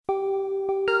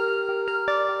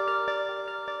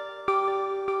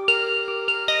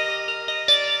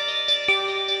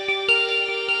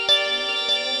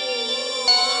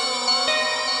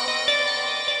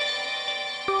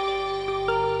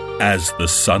as the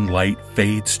sunlight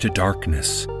fades to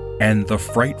darkness and the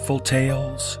frightful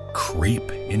tales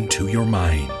creep into your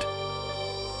mind.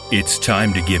 It's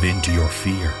time to give in to your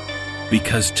fear,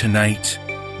 because tonight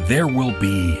there will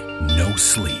be no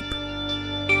sleep.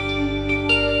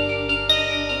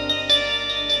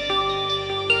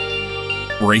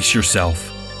 Brace yourself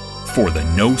for the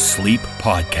No Sleep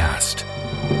Podcast.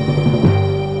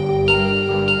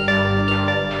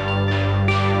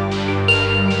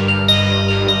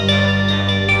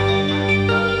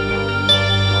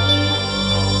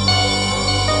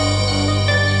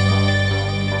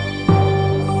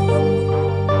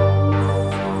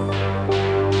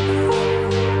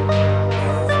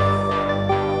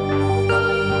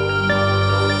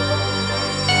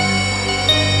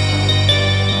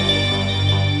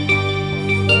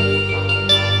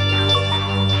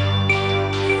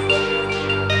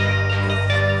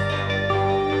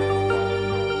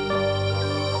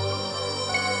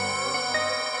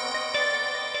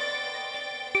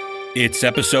 It's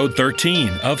episode 13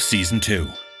 of Season 2.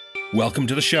 Welcome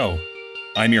to the show.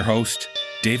 I'm your host,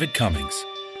 David Cummings.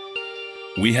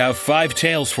 We have 5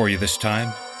 tales for you this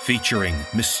time, featuring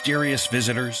mysterious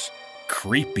visitors,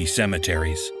 creepy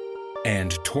cemeteries,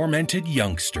 and tormented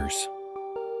youngsters.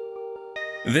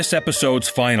 This episode's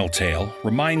final tale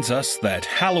reminds us that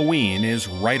Halloween is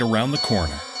right around the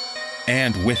corner.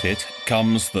 And with it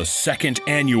comes the second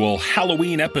annual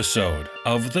Halloween episode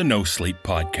of the No Sleep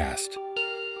Podcast.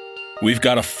 We've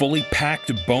got a fully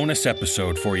packed bonus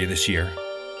episode for you this year,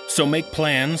 so make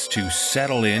plans to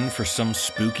settle in for some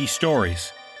spooky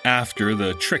stories after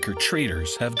the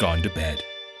trick-or-treaters have gone to bed.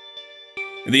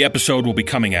 The episode will be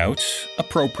coming out,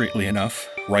 appropriately enough,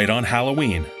 right on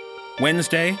Halloween,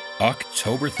 Wednesday,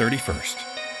 October 31st.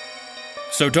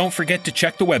 So don't forget to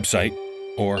check the website,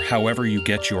 or however you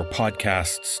get your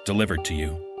podcasts delivered to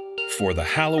you, for the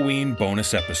Halloween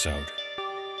bonus episode.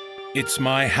 It's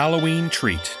my Halloween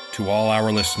treat to all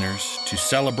our listeners to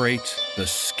celebrate the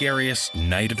scariest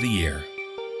night of the year.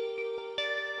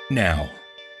 Now,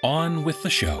 on with the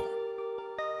show.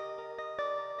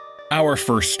 Our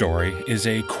first story is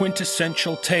a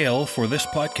quintessential tale for this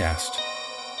podcast.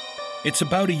 It's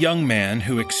about a young man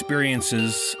who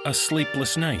experiences a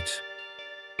sleepless night.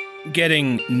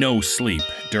 Getting no sleep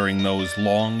during those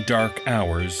long, dark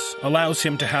hours allows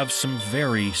him to have some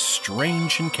very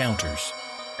strange encounters.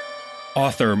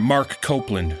 Author Mark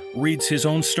Copeland reads his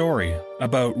own story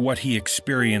about what he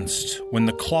experienced when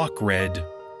the clock read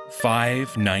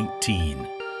 5:19.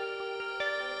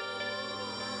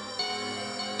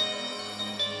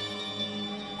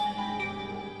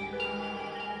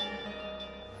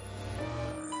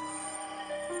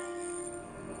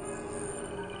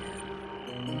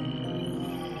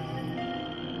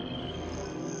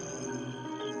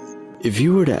 If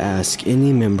you were to ask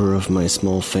any member of my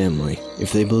small family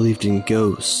if they believed in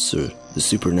ghosts or the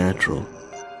supernatural,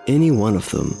 any one of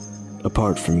them,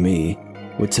 apart from me,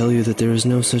 would tell you that there is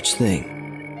no such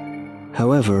thing.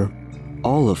 However,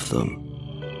 all of them,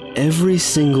 every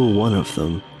single one of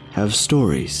them, have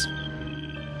stories.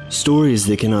 Stories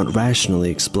they cannot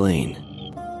rationally explain.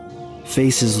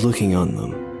 Faces looking on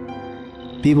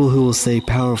them. People who will say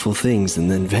powerful things and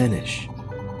then vanish.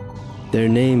 Their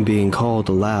name being called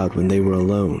aloud when they were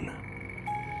alone.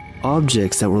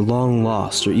 Objects that were long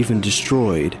lost or even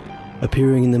destroyed,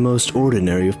 appearing in the most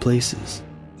ordinary of places.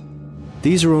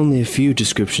 These are only a few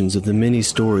descriptions of the many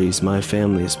stories my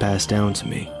family has passed down to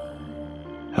me.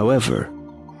 However,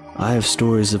 I have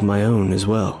stories of my own as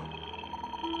well.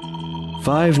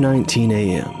 5:19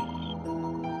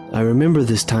 a.m. I remember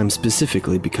this time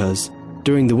specifically because,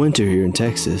 during the winter here in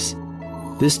Texas,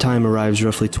 this time arrives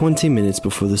roughly 20 minutes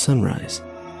before the sunrise.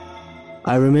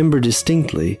 I remember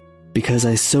distinctly because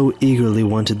I so eagerly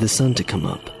wanted the sun to come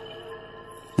up.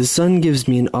 The sun gives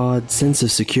me an odd sense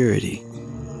of security.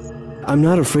 I'm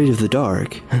not afraid of the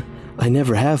dark. I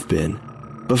never have been.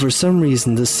 But for some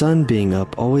reason, the sun being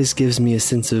up always gives me a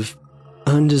sense of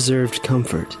undeserved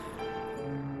comfort.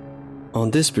 On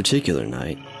this particular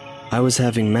night, I was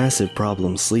having massive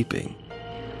problems sleeping,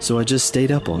 so I just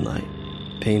stayed up all night,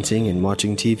 painting and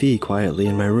watching TV quietly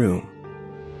in my room.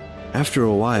 After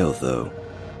a while, though,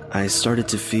 I started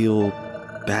to feel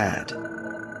bad.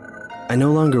 I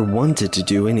no longer wanted to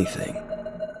do anything.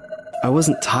 I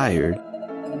wasn't tired,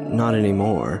 not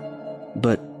anymore,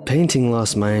 but painting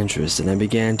lost my interest and I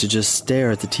began to just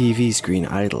stare at the TV screen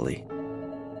idly.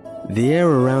 The air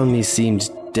around me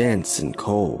seemed dense and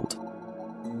cold.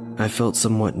 I felt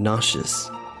somewhat nauseous.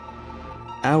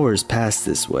 Hours passed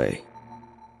this way.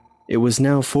 It was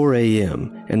now 4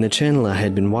 a.m., and the channel I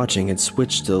had been watching had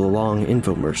switched to the long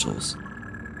infomercials.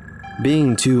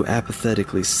 Being too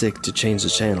apathetically sick to change the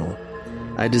channel,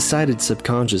 I decided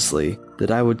subconsciously that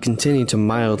I would continue to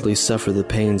mildly suffer the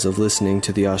pains of listening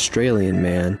to the Australian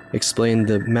man explain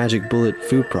the magic bullet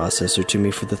food processor to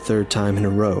me for the third time in a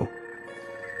row,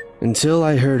 until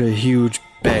I heard a huge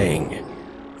bang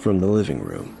from the living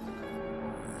room.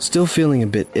 Still feeling a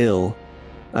bit ill,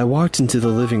 I walked into the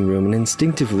living room and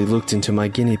instinctively looked into my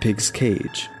guinea pig's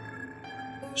cage.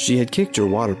 She had kicked her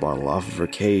water bottle off of her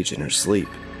cage in her sleep,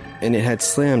 and it had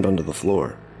slammed onto the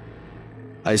floor.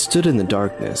 I stood in the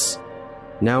darkness,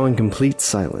 now in complete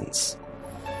silence.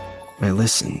 I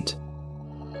listened.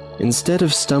 Instead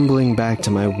of stumbling back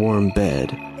to my warm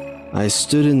bed, I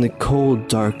stood in the cold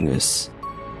darkness,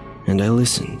 and I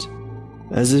listened,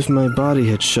 as if my body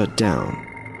had shut down,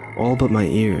 all but my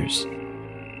ears.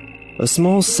 A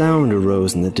small sound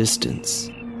arose in the distance,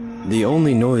 the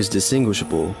only noise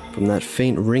distinguishable from that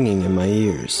faint ringing in my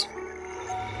ears.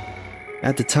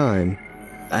 At the time,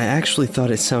 I actually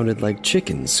thought it sounded like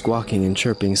chickens squawking and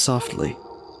chirping softly.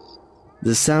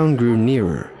 The sound grew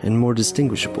nearer and more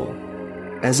distinguishable,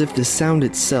 as if the sound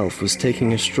itself was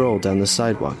taking a stroll down the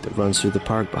sidewalk that runs through the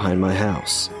park behind my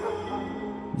house.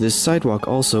 This sidewalk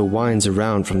also winds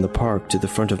around from the park to the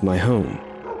front of my home.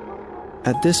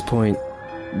 At this point,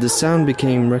 the sound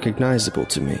became recognizable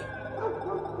to me.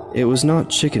 It was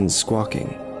not chickens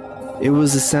squawking. It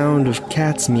was the sound of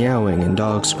cats meowing and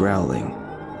dogs growling.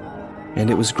 And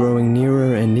it was growing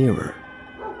nearer and nearer.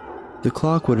 The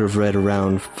clock would have read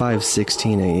around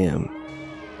 5:16 a.m.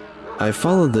 I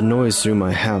followed the noise through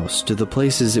my house to the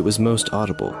places it was most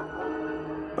audible.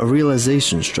 A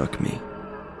realization struck me.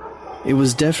 It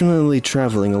was definitely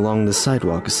traveling along the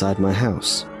sidewalk beside my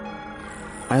house.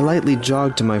 I lightly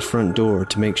jogged to my front door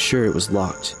to make sure it was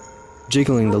locked,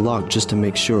 jiggling the lock just to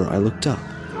make sure I looked up.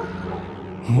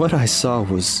 What I saw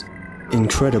was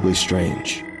incredibly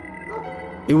strange.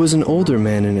 It was an older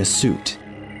man in a suit.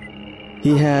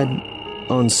 He had,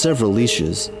 on several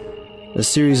leashes, a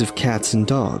series of cats and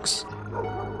dogs.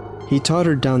 He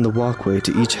tottered down the walkway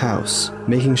to each house,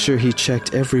 making sure he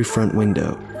checked every front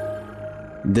window.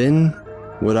 Then,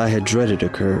 what I had dreaded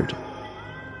occurred.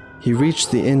 He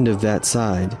reached the end of that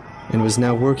side and was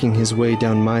now working his way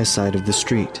down my side of the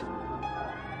street.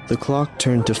 The clock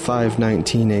turned to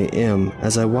 5:19 a.m.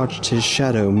 as I watched his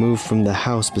shadow move from the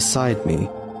house beside me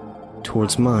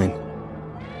towards mine.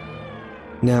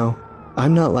 Now,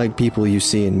 I'm not like people you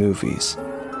see in movies.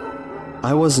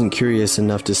 I wasn't curious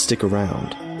enough to stick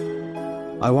around.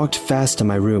 I walked fast to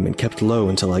my room and kept low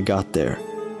until I got there.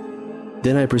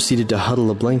 Then I proceeded to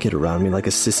huddle a blanket around me like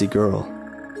a sissy girl,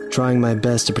 trying my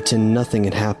best to pretend nothing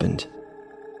had happened.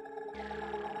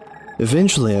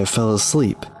 Eventually, I fell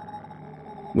asleep.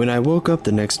 When I woke up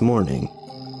the next morning,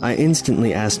 I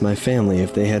instantly asked my family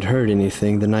if they had heard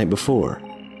anything the night before.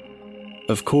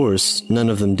 Of course, none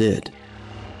of them did,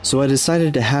 so I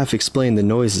decided to half explain the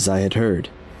noises I had heard,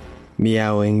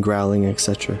 meowing, growling,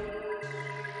 etc.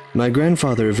 My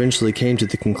grandfather eventually came to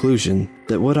the conclusion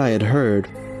that what I had heard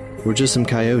were just some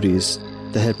coyotes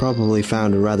that had probably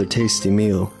found a rather tasty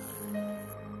meal.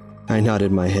 I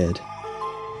nodded my head.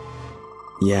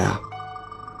 Yeah,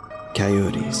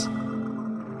 coyotes.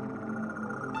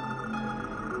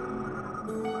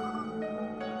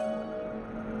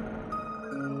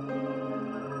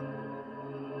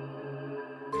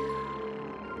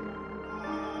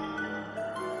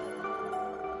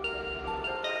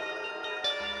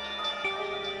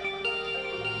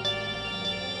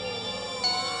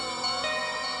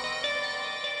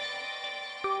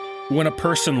 When a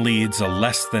person leads a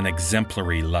less than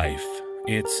exemplary life,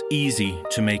 it's easy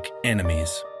to make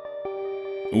enemies.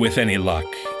 With any luck,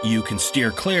 you can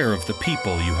steer clear of the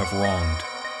people you have wronged.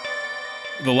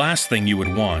 The last thing you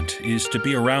would want is to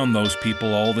be around those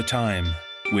people all the time,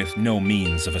 with no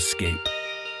means of escape.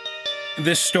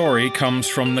 This story comes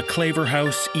from the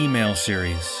Claverhouse email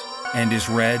series and is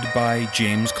read by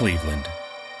James Cleveland,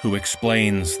 who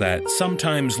explains that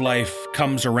sometimes life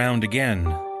comes around again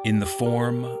in the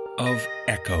form of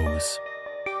echoes.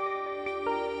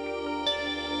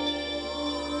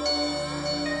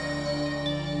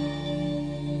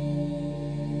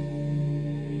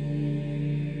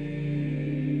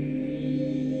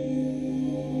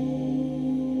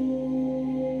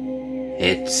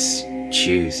 It's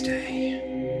Tuesday,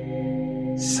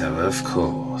 so of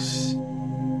course,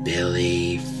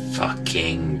 Billy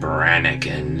fucking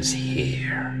Brannigan's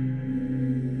here.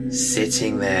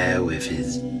 Sitting there with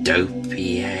his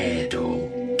dopey head all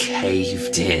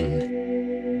caved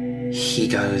in. He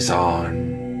goes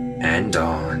on and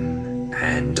on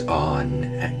and on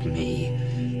at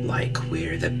me like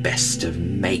we're the best of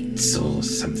mates or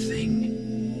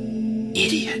something.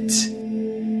 Idiot.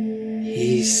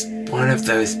 He's one of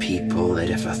those people that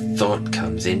if a thought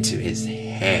comes into his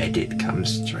head, it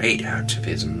comes straight out of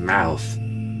his mouth.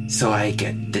 So I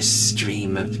get this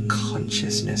stream of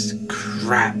consciousness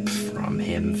crap from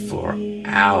him for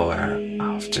hour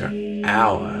after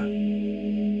hour.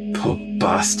 Poor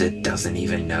bastard doesn't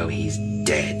even know he's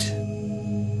dead.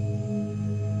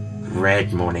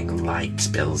 Red morning light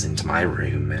spills into my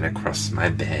room and across my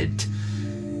bed,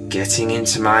 getting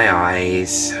into my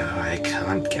eyes so I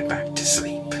can't get back to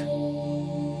sleep.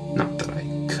 Not that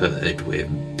I could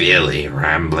with Billy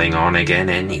rambling on again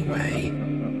anyway.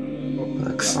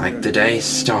 Looks like the day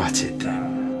started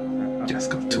then.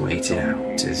 Just got to wait it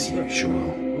out as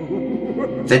usual.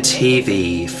 The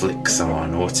TV flicks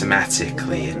on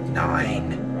automatically at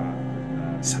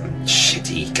 9. Some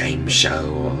shitty game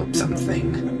show or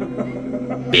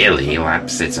something. Billy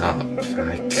laps it up.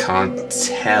 I can't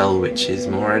tell which is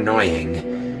more annoying.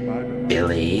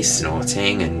 Billy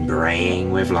snorting and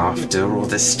braying with laughter or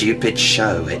the stupid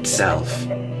show itself.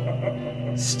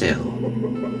 Still,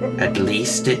 at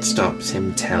least it stops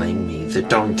him telling me the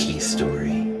donkey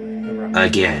story.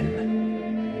 Again.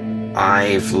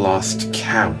 I've lost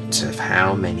count of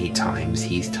how many times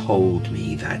he's told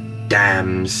me that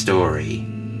damn story.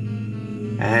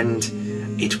 And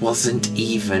it wasn't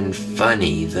even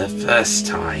funny the first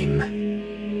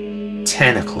time.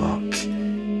 10 o'clock,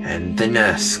 and the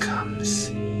nurse comes.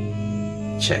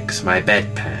 Checks my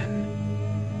bedpan.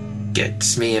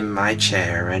 Gets me in my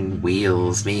chair and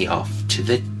wheels me off to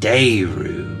the day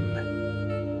room.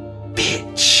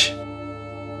 Bitch.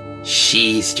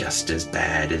 She's just as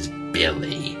bad as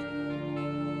Billy.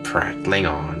 Prattling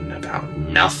on about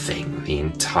nothing the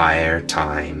entire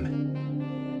time.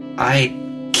 I'd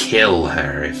kill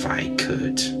her if I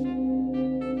could.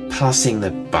 Passing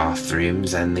the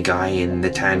bathrooms and the guy in the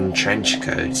tan trench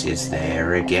coat is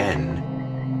there again.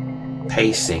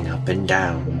 Pacing up and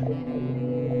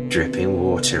down. Dripping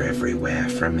water everywhere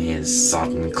from his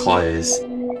sodden clothes.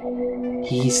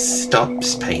 He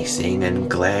stops pacing and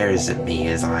glares at me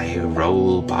as I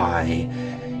roll by,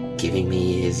 giving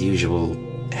me his usual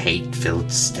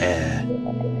hate-filled stare.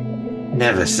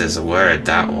 Never says a word,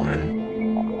 that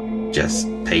one. Just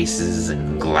paces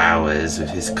and glowers with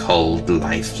his cold,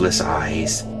 lifeless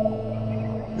eyes.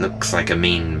 Looks like a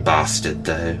mean bastard,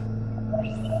 though.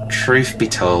 Truth be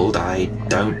told, I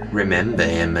don't remember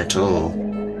him at all.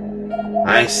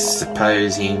 I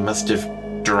suppose he must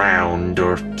have drowned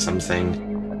or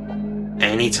something.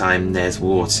 Anytime there's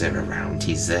water around,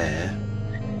 he's there.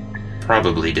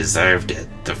 Probably deserved it,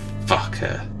 the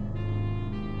fucker.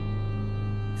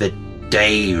 The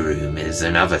day room is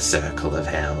another circle of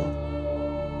hell.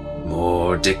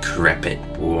 More decrepit,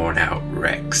 worn-out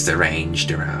wrecks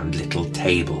arranged around little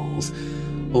tables,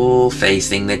 all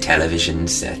facing the television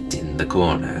set in the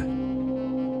corner.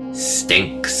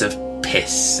 Stinks of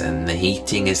piss, and the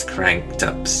heating is cranked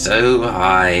up so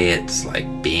high it's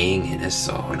like being in a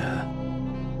sauna.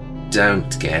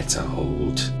 Don't get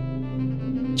old.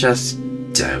 Just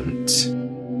don't.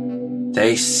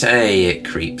 They say it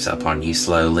creeps up on you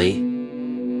slowly.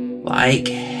 Like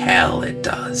hell it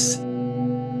does.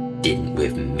 Didn't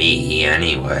with me,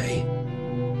 anyway.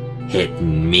 Hit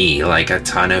me like a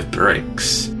ton of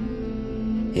bricks.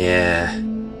 Yeah.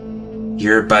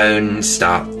 Your bones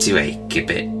start to ache a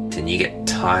bit and you get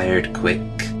tired quick.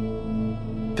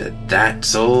 But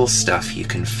that's all stuff you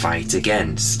can fight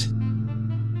against.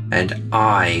 And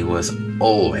I was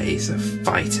always a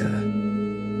fighter.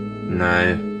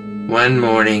 No, one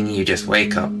morning you just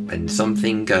wake up and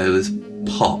something goes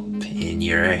pop in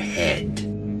your head.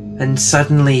 And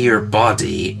suddenly your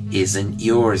body isn't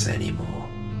yours anymore.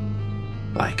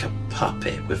 Like a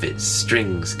puppet with its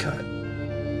strings cut.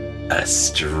 A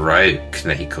stroke,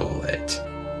 they call it.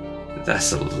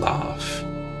 That's a laugh.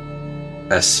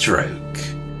 A stroke.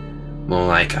 More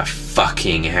like a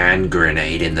fucking hand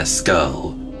grenade in the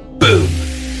skull. Boom!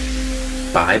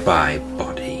 Bye-bye,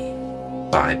 body.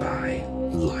 Bye-bye,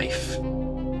 life.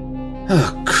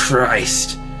 Oh,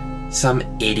 Christ. Some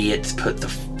idiots put the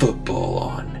football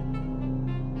on.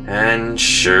 And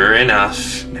sure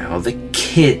enough, now the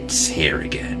kid's here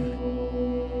again.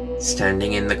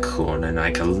 Standing in the corner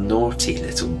like a naughty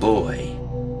little boy.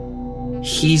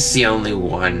 He's the only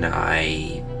one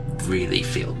I really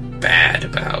feel bad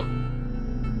about.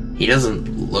 He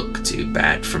doesn't look too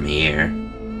bad from here.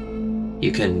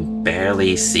 You can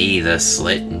barely see the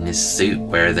slit in his suit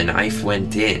where the knife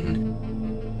went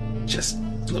in. Just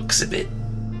looks a bit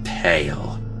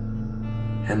pale.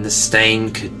 And the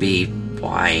stain could be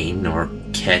wine or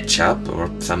ketchup or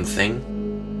something.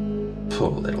 Poor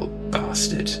little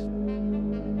bastard.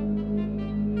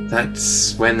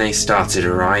 That's when they started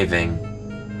arriving.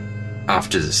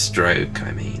 After the stroke,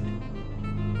 I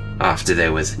mean. After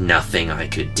there was nothing I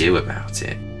could do about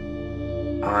it.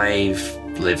 I've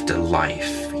lived a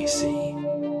life, you see.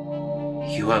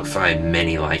 You won't find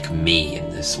many like me in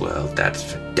this world, that's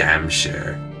for damn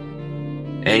sure.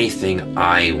 Anything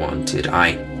I wanted,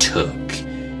 I took.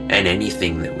 And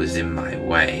anything that was in my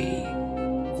way,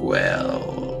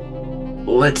 well,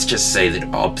 let's just say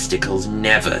that obstacles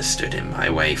never stood in my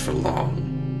way for long.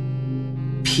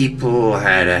 People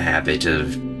had a habit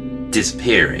of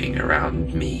disappearing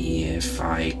around me if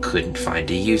I couldn't find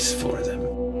a use for them.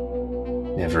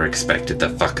 Never expected the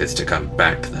fuckers to come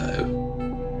back,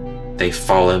 though. They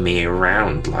follow me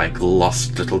around like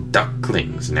lost little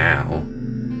ducklings now.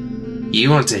 You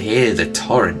want to hear the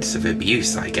torrents of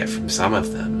abuse I get from some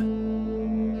of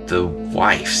them. The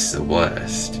wife's the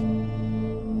worst.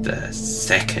 The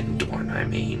second one, I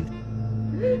mean.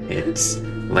 It's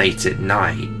late at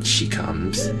night she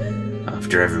comes,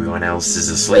 after everyone else is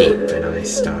asleep, and I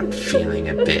start feeling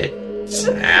a bit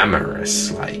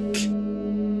amorous-like.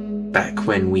 Back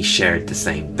when we shared the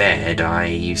same bed, I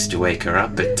used to wake her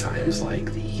up at times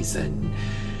like these and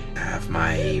have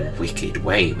my wicked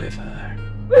way with her.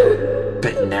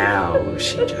 But now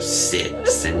she just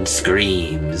sits and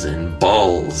screams and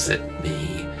bawls at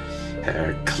me,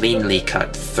 her cleanly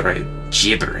cut throat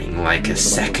gibbering like a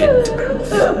second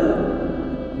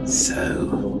mouth.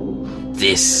 So,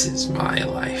 this is my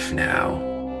life now.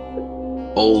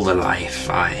 All the life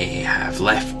I have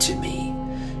left to me,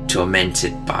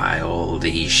 tormented by all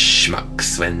these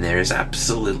schmucks when there's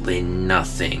absolutely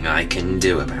nothing I can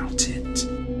do about it.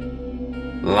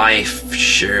 Life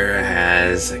sure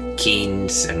has a keen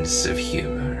sense of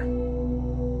humor.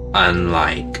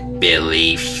 Unlike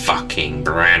Billy fucking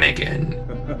Brannigan.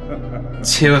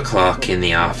 2 o'clock in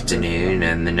the afternoon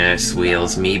and the nurse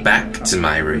wheels me back to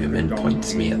my room and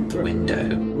points me out the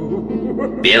window.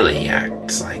 Billy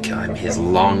acts like I'm his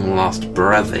long-lost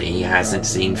brother he hasn't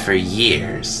seen for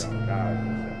years.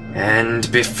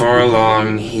 And before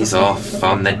long, he's off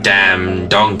on the damn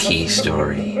donkey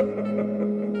story.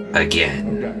 Again.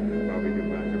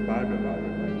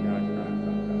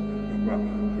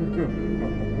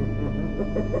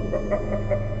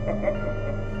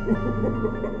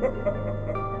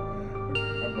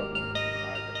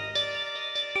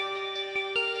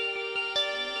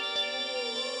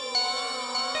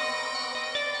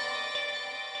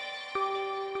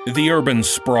 The urban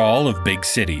sprawl of big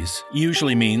cities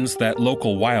usually means that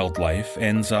local wildlife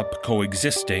ends up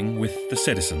coexisting with the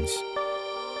citizens.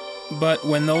 But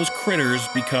when those critters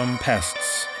become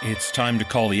pests, it's time to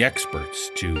call the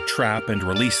experts to trap and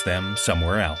release them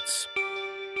somewhere else.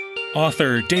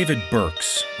 Author David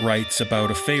Burks writes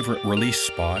about a favorite release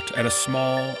spot at a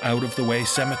small, out-of-the-way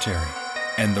cemetery,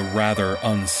 and the rather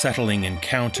unsettling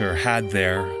encounter had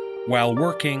there while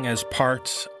working as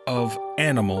part of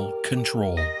animal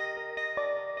control.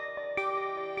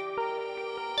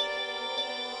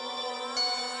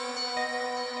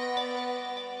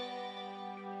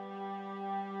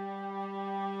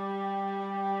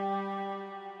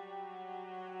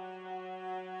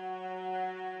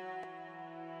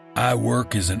 I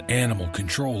work as an animal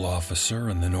control officer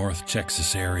in the North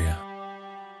Texas area.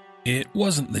 It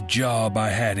wasn't the job I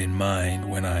had in mind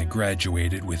when I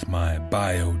graduated with my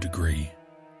bio degree.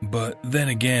 But then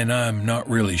again, I'm not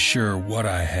really sure what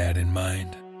I had in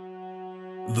mind.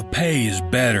 The pay is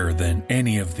better than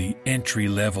any of the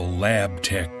entry-level lab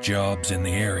tech jobs in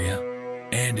the area,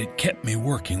 and it kept me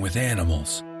working with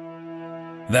animals.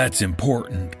 That's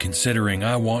important considering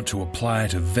I want to apply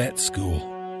to vet school.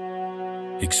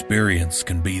 Experience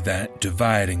can be that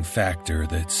dividing factor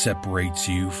that separates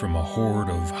you from a horde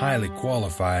of highly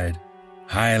qualified,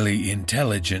 highly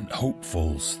intelligent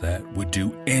hopefuls that would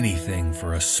do anything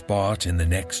for a spot in the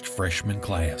next freshman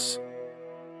class.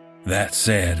 That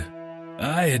said,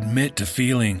 I admit to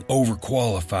feeling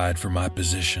overqualified for my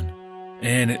position,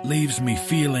 and it leaves me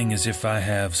feeling as if I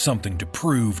have something to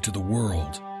prove to the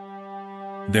world.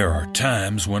 There are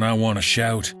times when I want to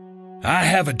shout, "I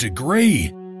have a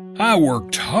degree! I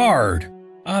worked hard!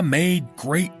 I made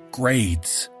great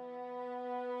grades!"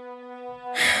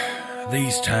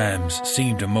 These times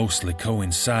seem to mostly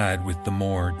coincide with the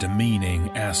more demeaning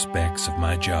aspects of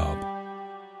my job.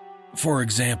 For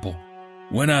example,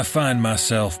 when I find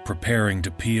myself preparing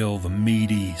to peel the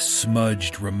meaty,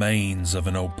 smudged remains of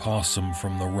an opossum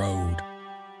from the road.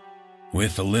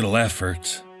 With a little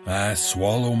effort, I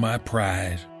swallow my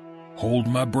pride, hold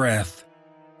my breath,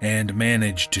 and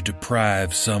manage to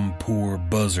deprive some poor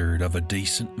buzzard of a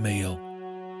decent meal.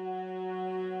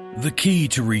 The key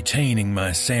to retaining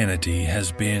my sanity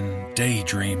has been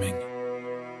daydreaming.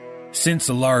 Since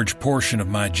a large portion of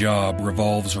my job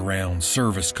revolves around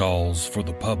service calls for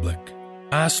the public,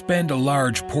 I spend a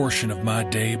large portion of my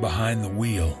day behind the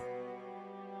wheel.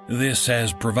 This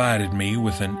has provided me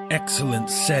with an excellent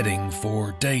setting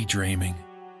for daydreaming.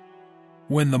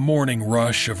 When the morning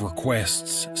rush of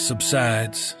requests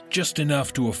subsides, just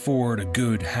enough to afford a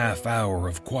good half hour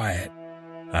of quiet,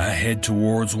 I head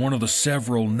towards one of the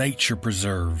several nature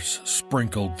preserves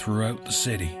sprinkled throughout the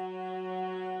city.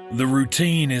 The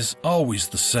routine is always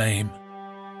the same.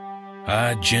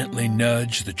 I gently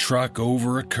nudge the truck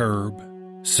over a curb,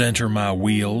 center my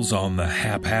wheels on the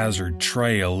haphazard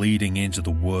trail leading into the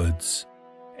woods,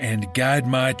 and guide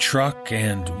my truck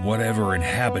and whatever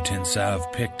inhabitants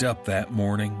I've picked up that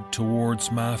morning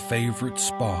towards my favorite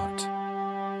spot,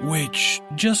 which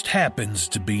just happens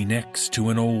to be next to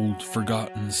an old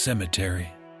forgotten cemetery.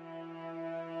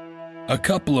 A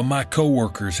couple of my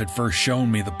coworkers had first shown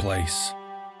me the place.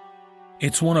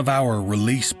 It's one of our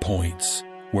release points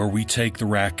where we take the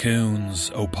raccoons,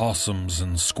 opossums,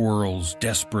 and squirrels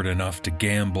desperate enough to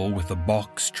gamble with a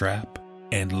box trap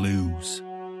and lose.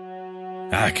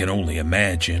 I can only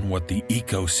imagine what the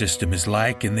ecosystem is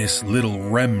like in this little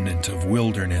remnant of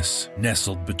wilderness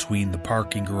nestled between the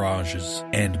parking garages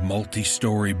and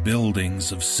multi-story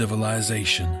buildings of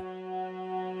civilization.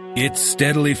 It's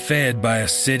steadily fed by a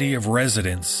city of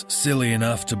residents silly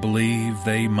enough to believe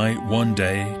they might one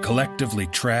day collectively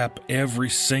trap every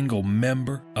single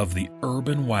member of the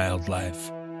urban wildlife.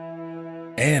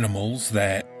 Animals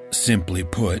that, simply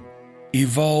put,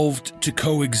 evolved to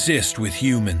coexist with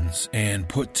humans and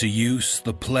put to use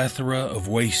the plethora of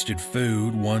wasted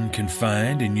food one can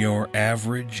find in your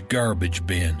average garbage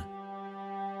bin.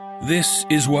 This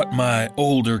is what my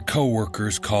older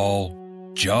coworkers call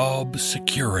job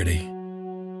security.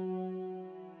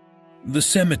 The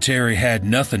cemetery had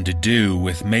nothing to do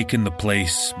with making the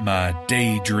place my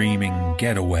daydreaming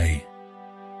getaway.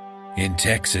 In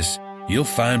Texas, you'll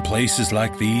find places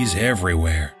like these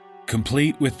everywhere,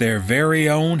 complete with their very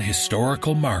own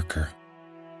historical marker.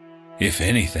 If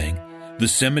anything, the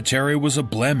cemetery was a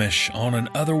blemish on an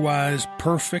otherwise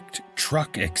perfect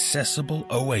truck-accessible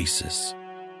oasis.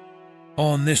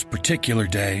 On this particular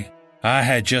day, I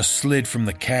had just slid from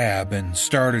the cab and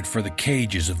started for the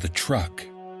cages of the truck.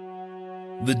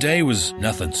 The day was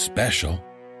nothing special,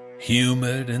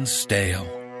 humid and stale.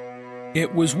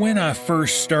 It was when I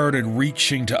first started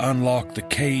reaching to unlock the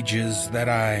cages that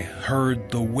I heard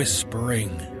the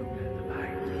whispering.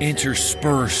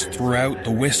 Interspersed throughout the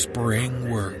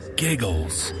whispering were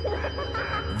giggles.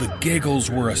 The giggles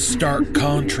were a stark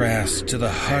contrast to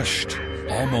the hushed,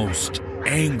 almost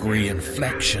angry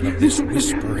inflection of this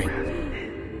whispering.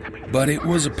 But it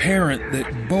was apparent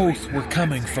that both were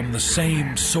coming from the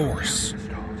same source.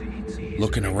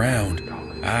 Looking around,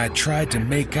 I tried to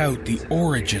make out the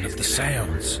origin of the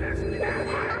sounds.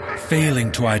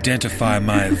 Failing to identify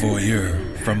my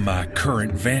voyeur from my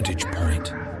current vantage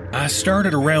point, I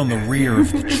started around the rear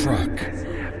of the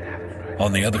truck.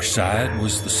 On the other side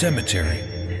was the cemetery,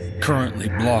 currently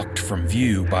blocked from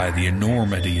view by the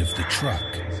enormity of the truck.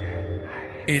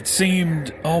 It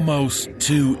seemed almost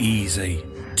too easy,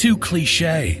 too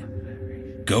cliché.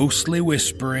 Ghostly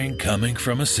whispering coming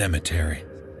from a cemetery.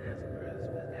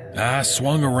 I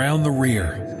swung around the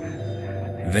rear.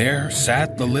 There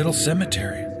sat the little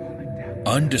cemetery,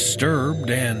 undisturbed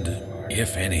and,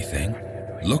 if anything,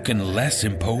 looking less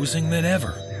imposing than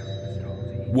ever.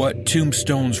 What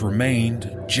tombstones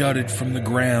remained jutted from the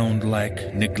ground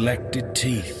like neglected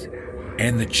teeth,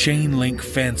 and the chain-link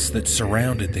fence that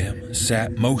surrounded them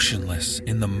sat motionless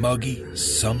in the muggy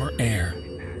summer air.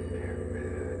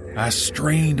 I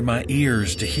strained my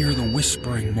ears to hear the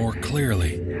whispering more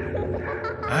clearly.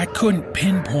 I couldn't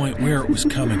pinpoint where it was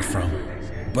coming from,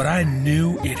 but I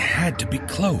knew it had to be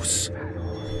close.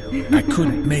 I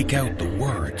couldn't make out the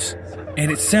words,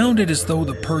 and it sounded as though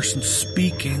the person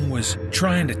speaking was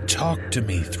trying to talk to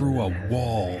me through a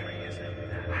wall.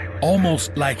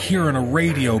 Almost like hearing a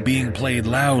radio being played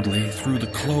loudly through the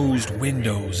closed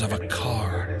windows of a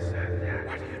car.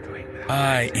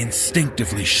 I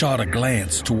instinctively shot a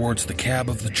glance towards the cab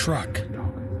of the truck.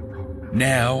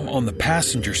 Now, on the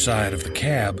passenger side of the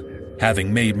cab,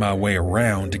 having made my way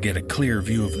around to get a clear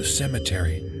view of the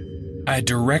cemetery, I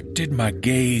directed my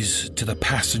gaze to the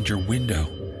passenger window.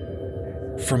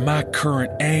 From my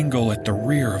current angle at the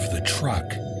rear of the truck,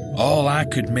 all I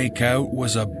could make out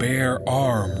was a bare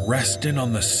arm resting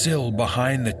on the sill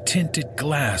behind the tinted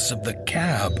glass of the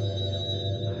cab.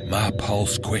 My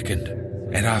pulse quickened,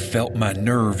 and I felt my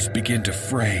nerves begin to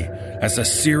fray as a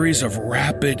series of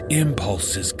rapid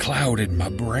impulses clouded my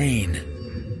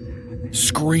brain.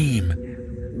 Scream,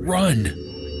 run,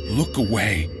 look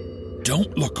away,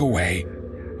 Don't look away.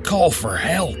 Call for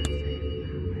help.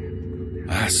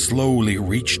 I slowly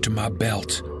reached to my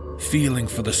belt, feeling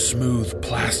for the smooth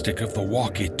plastic of the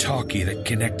walkie-talkie that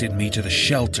connected me to the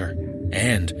shelter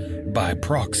and, by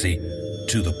proxy,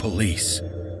 to the police.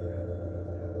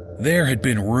 There had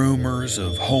been rumors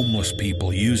of homeless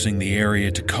people using the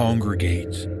area to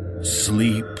congregate,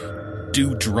 sleep,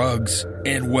 do drugs,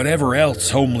 and whatever else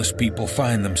homeless people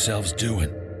find themselves doing,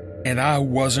 and I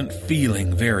wasn't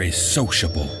feeling very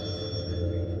sociable.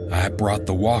 I brought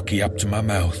the walkie up to my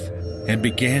mouth and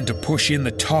began to push in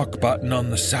the talk button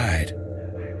on the side.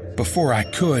 Before I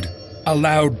could, a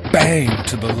loud bang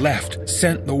to the left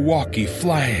sent the walkie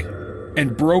flying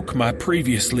and broke my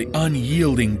previously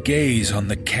unyielding gaze on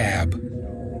the cab.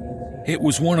 It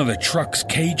was one of the truck's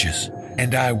cages,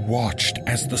 and I watched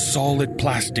as the solid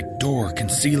plastic door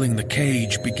concealing the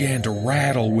cage began to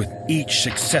rattle with each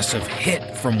successive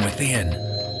hit from within.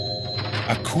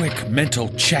 A quick mental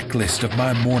checklist of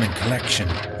my morning collection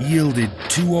yielded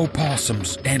 2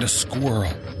 opossums and a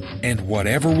squirrel, and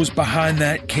whatever was behind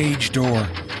that cage door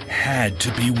had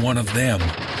to be one of them.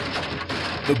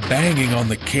 The banging on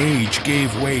the cage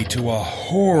gave way to a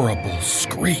horrible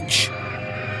screech.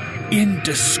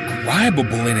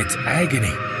 Indescribable in its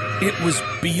agony, it was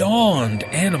beyond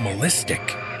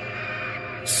animalistic.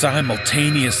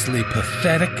 Simultaneously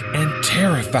pathetic and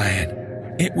terrifying,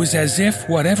 it was as if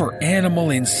whatever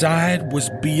animal inside was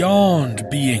beyond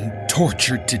being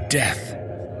tortured to death.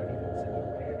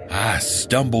 I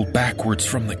stumbled backwards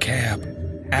from the cab,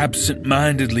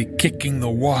 absent-mindedly kicking the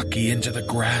walkie into the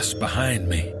grass behind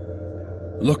me.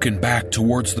 Looking back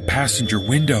towards the passenger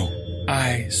window,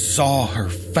 I saw her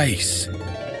face.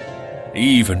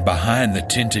 Even behind the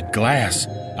tinted glass,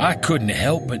 I couldn't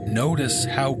help but notice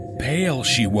how pale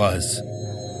she was.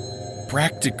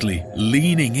 Practically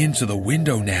leaning into the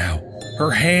window now,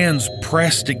 her hands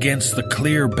pressed against the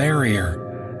clear barrier.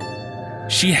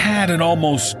 She had an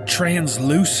almost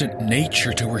translucent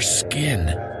nature to her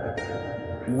skin.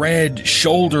 Red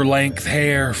shoulder-length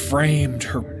hair framed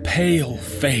her pale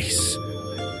face.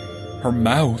 Her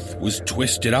mouth was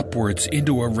twisted upwards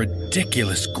into a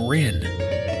ridiculous grin.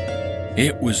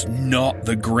 It was not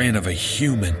the grin of a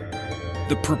human.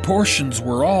 The proportions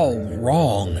were all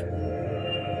wrong.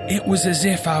 It was as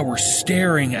if I were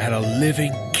staring at a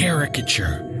living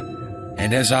caricature.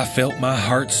 And as I felt my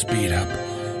heart speed up,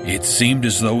 it seemed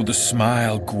as though the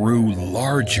smile grew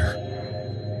larger,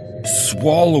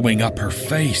 swallowing up her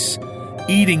face,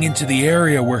 eating into the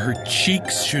area where her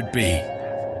cheeks should be.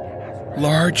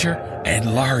 Larger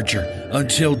and larger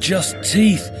until just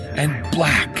teeth and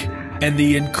black, and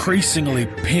the increasingly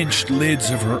pinched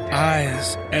lids of her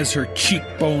eyes as her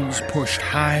cheekbones pushed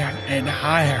higher and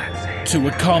higher to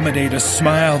accommodate a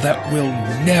smile that will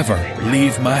never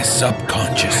leave my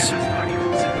subconscious.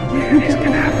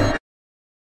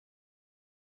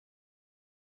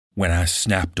 When I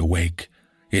snapped awake,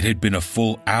 it had been a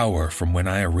full hour from when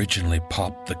I originally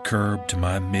popped the curb to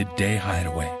my midday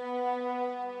hideaway.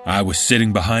 I was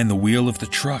sitting behind the wheel of the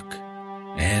truck,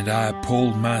 and I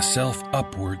pulled myself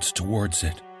upwards towards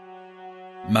it.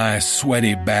 My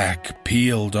sweaty back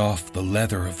peeled off the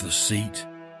leather of the seat,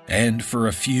 and for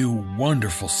a few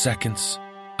wonderful seconds,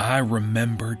 I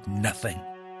remembered nothing.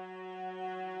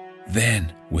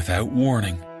 Then, without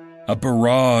warning, a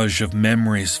barrage of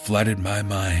memories flooded my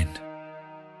mind.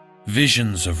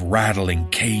 Visions of rattling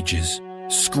cages,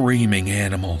 screaming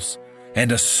animals,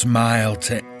 and a smile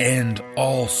to end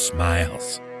all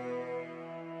smiles.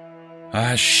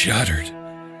 I shuddered,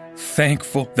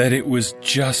 thankful that it was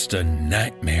just a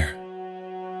nightmare.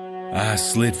 I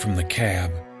slid from the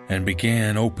cab and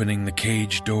began opening the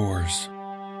cage doors.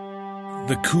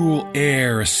 The cool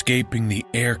air escaping the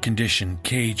air-conditioned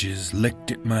cages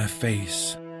licked at my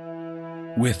face.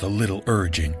 With a little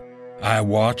urging, I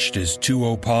watched as 2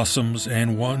 opossums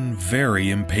and 1 very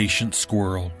impatient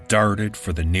squirrel darted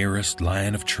for the nearest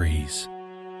line of trees.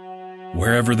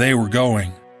 Wherever they were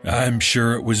going, I'm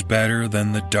sure it was better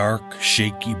than the dark,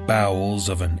 shaky bowels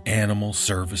of an animal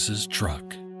services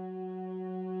truck.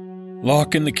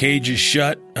 Locking the cages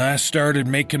shut, I started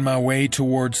making my way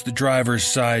towards the driver's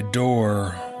side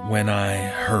door when I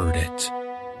heard it.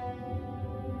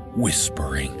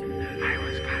 Whispering.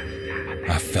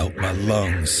 I felt my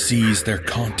lungs seize their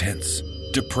contents,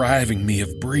 depriving me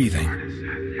of breathing.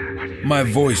 My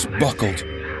voice buckled,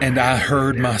 and I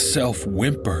heard myself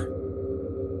whimper.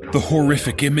 The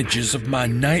horrific images of my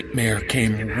nightmare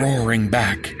came roaring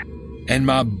back, and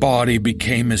my body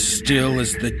became as still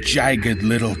as the jagged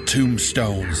little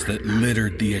tombstones that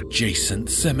littered the adjacent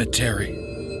cemetery.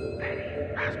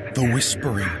 The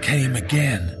whispering came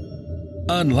again.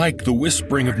 Unlike the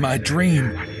whispering of my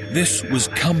dream, This was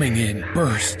coming in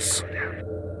bursts,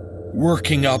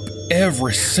 working up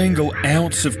every single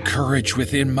ounce of courage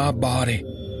within my body.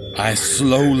 I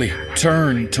slowly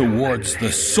turned towards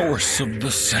the source of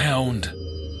the sound.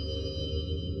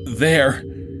 There,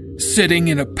 sitting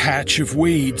in a patch of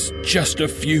weeds just a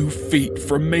few feet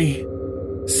from me,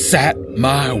 sat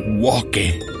my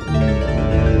walkie.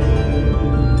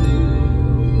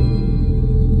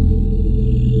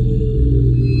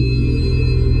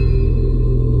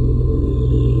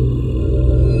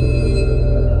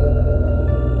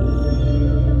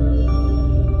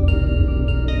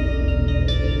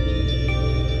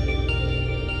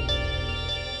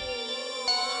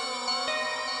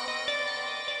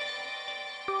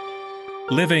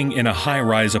 Living in a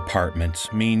high-rise apartment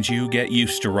means you get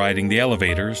used to riding the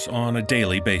elevators on a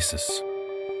daily basis.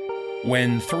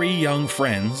 When three young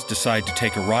friends decide to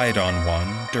take a ride on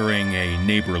one during a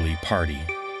neighborly party,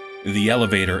 the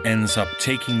elevator ends up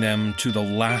taking them to the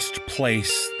last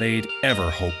place they'd ever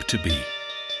hope to be.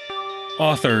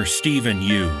 Author Stephen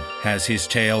Yu has his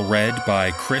tale read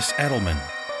by Chris Edelman,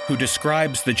 who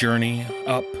describes the journey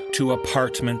up to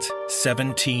apartment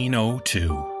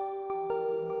 1702.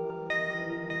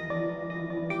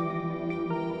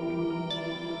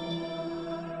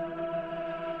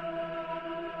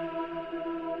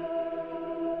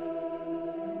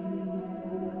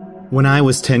 When I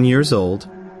was 10 years old,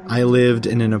 I lived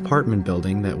in an apartment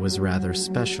building that was rather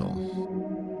special.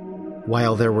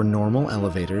 While there were normal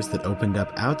elevators that opened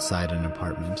up outside an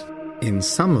apartment, in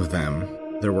some of them,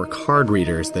 there were card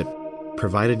readers that,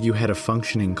 provided you had a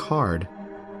functioning card,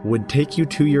 would take you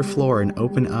to your floor and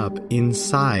open up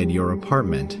inside your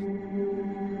apartment.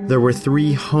 There were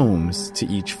 3 homes to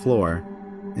each floor,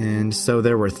 and so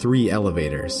there were 3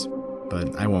 elevators,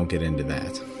 but I won't get into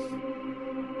that.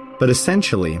 But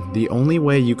essentially, the only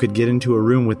way you could get into a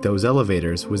room with those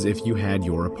elevators was if you had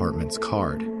your apartment's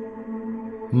card.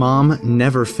 Mom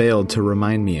never failed to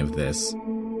remind me of this,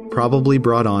 probably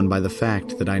brought on by the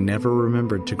fact that I never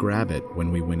remembered to grab it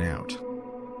when we went out.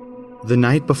 The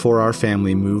night before our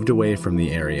family moved away from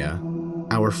the area,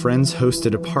 our friends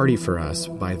hosted a party for us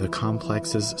by the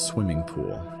complex's swimming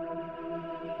pool.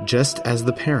 Just as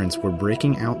the parents were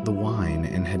breaking out the wine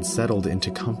and had settled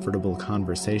into comfortable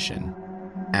conversation,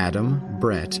 Adam,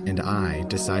 Brett, and I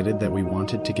decided that we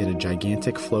wanted to get a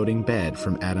gigantic floating bed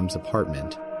from Adam's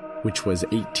apartment, which was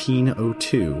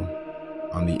 1802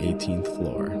 on the 18th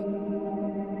floor.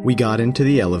 We got into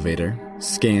the elevator,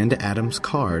 scanned Adam's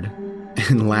card,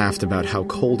 and laughed about how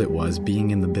cold it was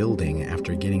being in the building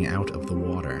after getting out of the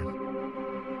water.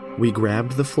 We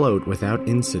grabbed the float without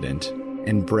incident,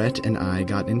 and Brett and I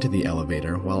got into the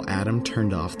elevator while Adam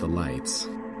turned off the lights.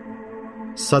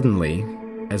 Suddenly,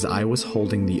 as I was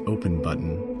holding the open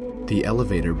button, the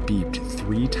elevator beeped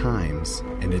 3 times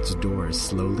and its doors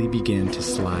slowly began to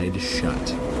slide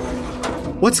shut.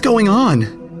 "What's going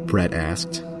on?" Brett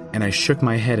asked, and I shook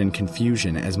my head in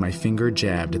confusion as my finger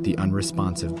jabbed at the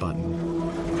unresponsive button.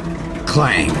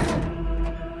 Clang!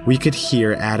 We could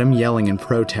hear Adam yelling in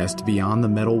protest beyond the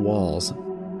metal walls,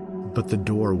 but the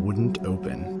door wouldn't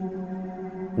open.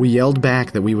 We yelled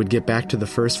back that we would get back to the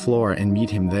first floor and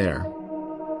meet him there.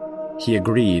 He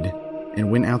agreed and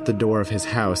went out the door of his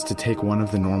house to take one of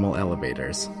the normal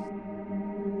elevators.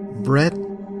 Brett,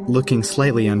 looking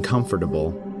slightly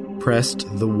uncomfortable, pressed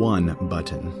the 1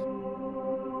 button.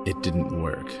 It didn't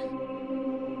work.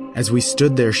 As we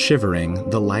stood there shivering,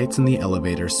 the lights in the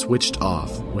elevator switched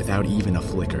off without even a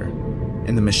flicker,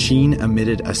 and the machine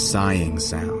emitted a sighing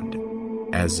sound,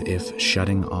 as if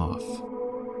shutting off.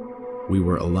 We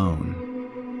were alone,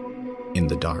 in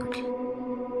the dark.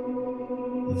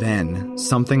 Then,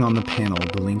 something on the panel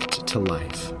blinked to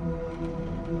life.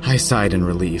 I sighed in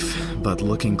relief, but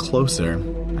looking closer,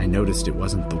 I noticed it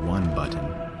wasn't the 1 button.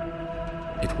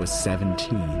 It was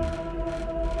 17.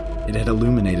 It had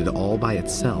illuminated all by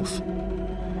itself.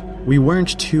 We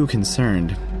weren't too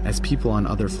concerned, as people on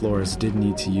other floors did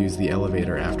need to use the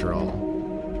elevator after all,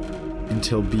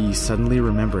 until B suddenly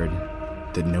remembered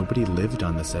that nobody lived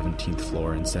on the 17th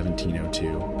floor in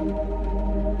 1702,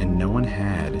 and no one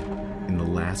had in the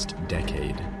last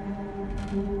decade.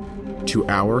 To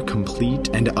our complete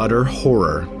and utter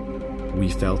horror, we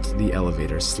felt the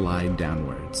elevator slide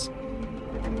downwards.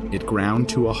 It ground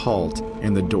to a halt,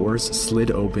 and the doors slid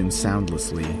open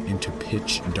soundlessly into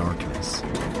pitch darkness.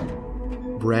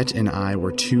 Brett and I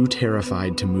were too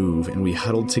terrified to move, and we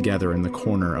huddled together in the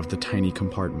corner of the tiny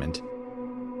compartment.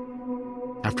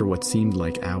 After what seemed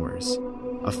like hours,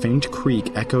 a faint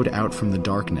creak echoed out from the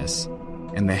darkness,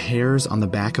 and the hairs on the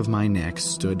back of my neck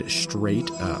stood straight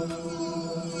up.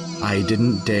 I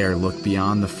didn't dare look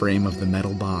beyond the frame of the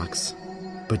metal box,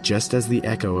 But just as the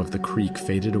echo of the creak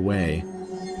faded away,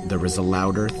 there was a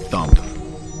louder thump.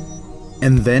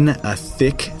 And then a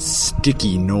thick,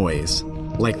 sticky noise,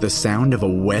 like the sound of a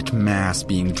wet mass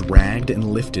being dragged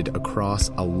and lifted across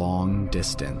a long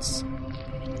distance.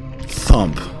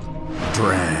 Thump,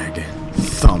 drag,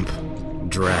 thump,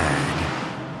 drag.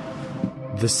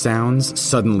 The sounds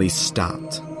suddenly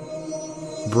stopped.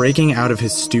 Breaking out of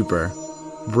his stupor,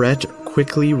 Brett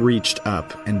quickly reached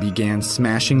up and began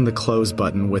smashing the close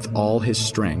button with all his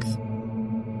strength.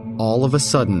 All of a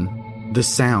sudden, the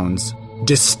sounds,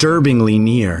 disturbingly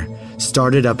near,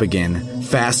 started up again,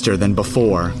 faster than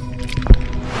before.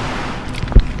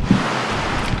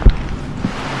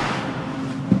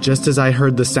 Just as I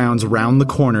heard the sounds round the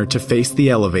corner to face the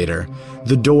elevator,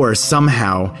 the door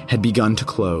somehow had begun to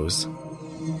close.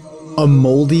 A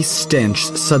moldy stench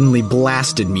suddenly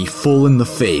blasted me full in the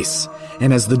face,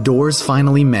 and as the doors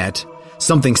finally met,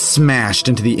 something smashed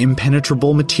into the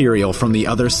impenetrable material from the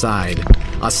other side,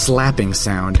 a slapping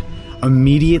sound,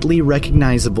 immediately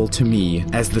recognizable to me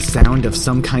as the sound of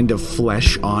some kind of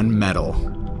flesh on metal.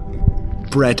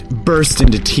 Brett burst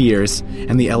into tears,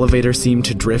 and the elevator seemed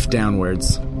to drift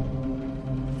downwards.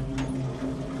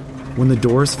 When the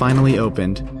doors finally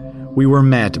opened, we were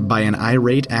met by an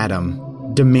irate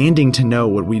Adam, demanding to know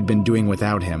what we'd been doing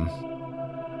without him.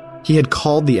 He had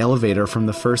called the elevator from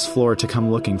the first floor to come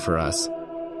looking for us.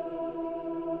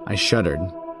 I shuddered,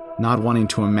 not wanting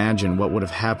to imagine what would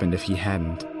have happened if he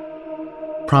hadn't.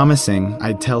 Promising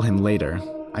I'd tell him later,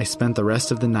 I spent the rest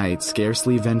of the night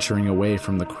scarcely venturing away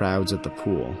from the crowds at the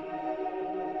pool.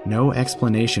 No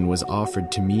explanation was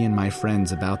offered to me and my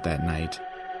friends about that night,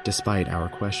 despite our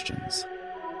questions.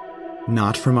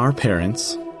 Not from our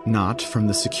parents, not from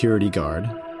the security guard,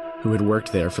 who had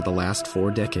worked there for the last 4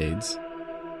 decades,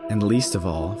 and least of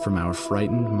all from our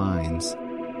frightened minds.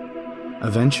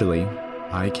 Eventually,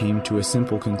 I came to a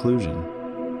simple conclusion.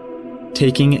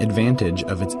 Taking advantage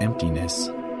of its emptiness,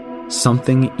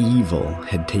 something evil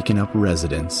had taken up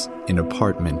residence in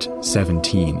apartment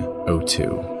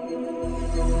 1702.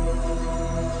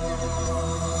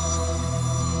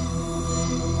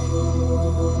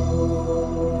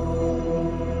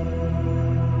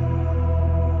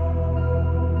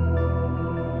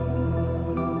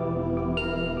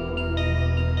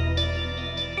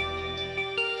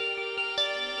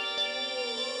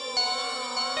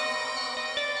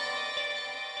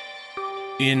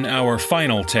 In our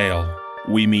final tale,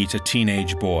 we meet a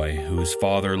teenage boy whose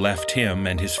father left him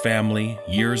and his family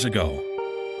years ago.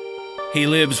 He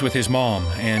lives with his mom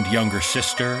and younger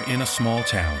sister in a small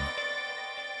town.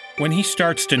 When he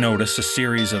starts to notice a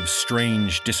series of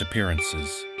strange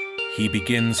disappearances, he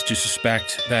begins to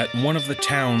suspect that one of the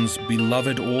town's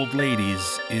beloved old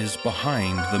ladies is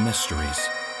behind the mysteries.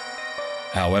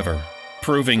 However,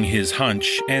 proving his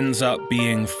hunch ends up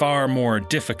being far more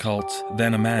difficult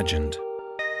than imagined.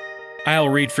 I'll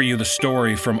read for you the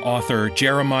story from author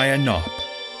Jeremiah Knopp,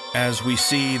 as we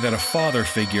see that a father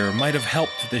figure might have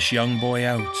helped this young boy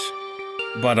out.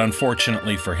 But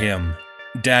unfortunately for him,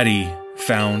 Daddy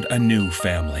found a new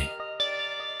family.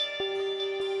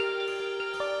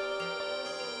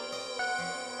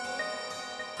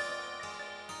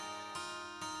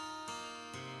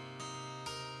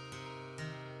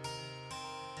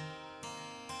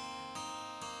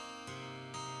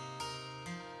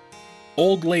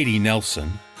 Old Lady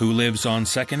Nelson, who lives on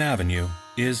 2nd Avenue,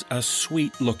 is a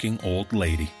sweet-looking old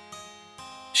lady.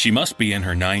 She must be in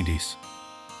her 90s.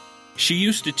 She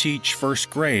used to teach 1st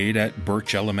grade at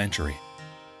Birch Elementary.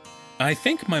 I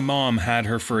think my mom had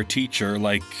her for a teacher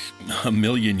like a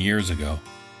million years ago.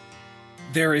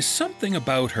 There is something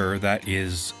about her that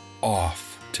is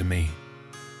off to me.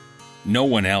 No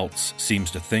one else seems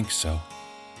to think so.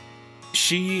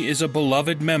 She is a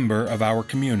beloved member of our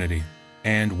community,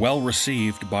 and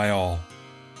well-received by all.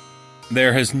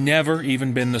 There has never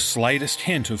even been the slightest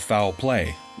hint of foul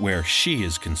play where she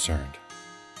is concerned.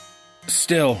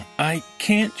 Still, I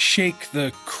can't shake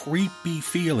the creepy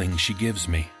feeling she gives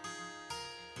me.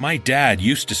 My dad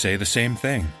used to say the same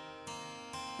thing.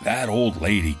 "That old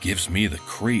lady gives me the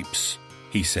creeps,"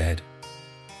 he said.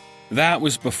 That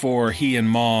was before he and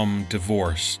Mom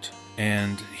divorced,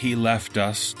 and he left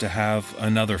us to have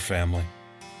another family.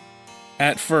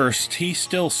 At first, he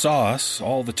still saw us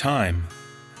all the time,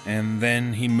 and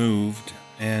then he moved,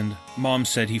 and Mom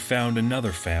said he found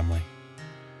another family.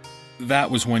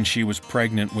 That was when she was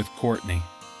pregnant with Courtney,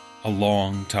 a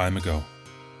long time ago.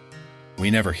 We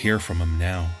never hear from him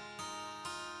now.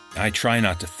 I try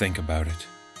not to think about it.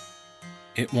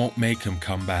 It won't make him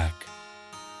come back.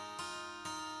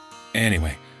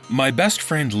 Anyway, my best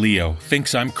friend Leo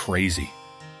thinks I'm crazy.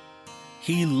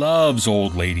 He loves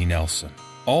Old Lady Nelson,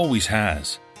 always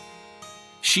has.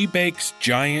 She bakes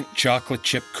giant chocolate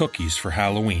chip cookies for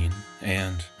Halloween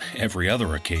and every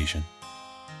other occasion.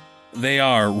 They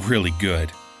are really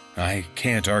good. I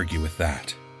can't argue with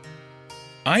that.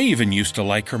 I even used to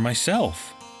like her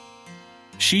myself.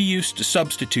 She used to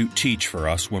substitute teach for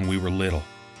us when we were little.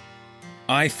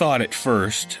 I thought at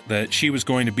first that she was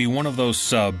going to be one of those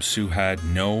subs who had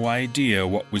no idea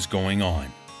what was going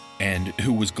on, and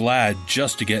who was glad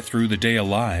just to get through the day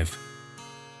alive.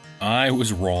 I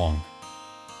was wrong.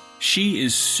 She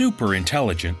is super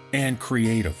intelligent and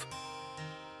creative.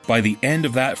 By the end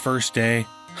of that first day,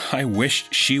 I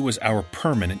wished she was our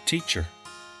permanent teacher.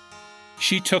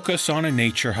 She took us on a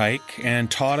nature hike and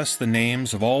taught us the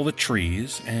names of all the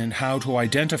trees and how to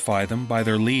identify them by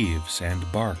their leaves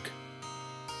and bark.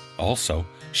 Also,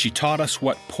 she taught us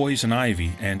what poison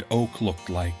ivy and oak looked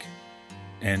like.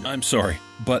 And I'm sorry,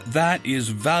 but that is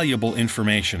valuable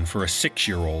information for a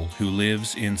 6-year-old who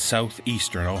lives in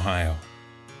southeastern Ohio.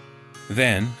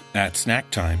 Then, at snack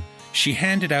time, she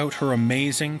handed out her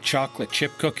amazing chocolate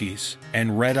chip cookies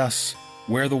and read us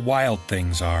Where the Wild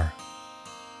Things Are.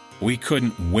 We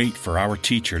couldn't wait for our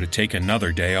teacher to take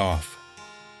another day off.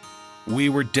 We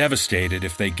were devastated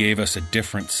if they gave us a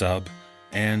different sub,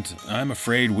 and I'm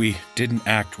afraid we didn't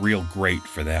act real great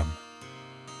for them.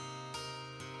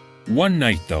 One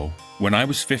night, though, when I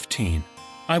was 15,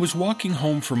 I was walking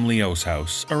home from Leo's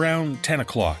house around 10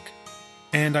 o'clock,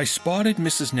 and I spotted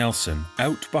Mrs. Nelson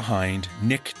out behind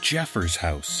Nick Jeffers'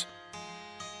 house.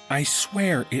 I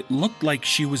swear it looked like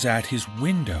she was at his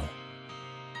window.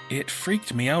 It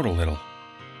freaked me out a little.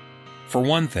 For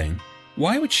one thing,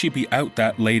 why would she be out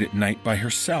that late at night by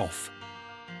herself?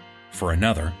 For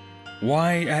another,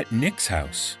 why at Nick's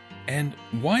house? And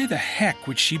why the heck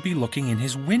would she be looking in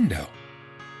his window?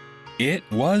 It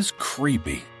was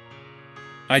creepy.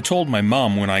 I told my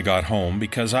mom when I got home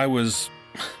because I was,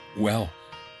 well,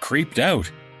 creeped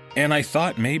out, and I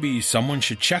thought maybe someone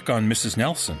should check on Mrs.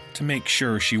 Nelson to make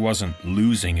sure she wasn't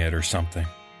losing it or something.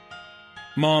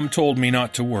 Mom told me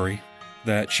not to worry,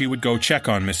 that she would go check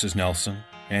on Mrs. Nelson,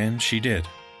 and she did.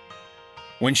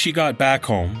 When she got back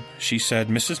home, she said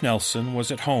Mrs. Nelson was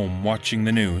at home watching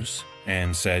the news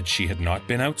and said she had not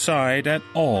been outside at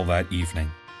all that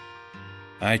evening.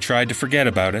 I tried to forget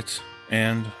about it,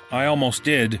 and I almost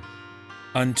did,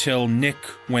 until Nick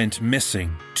went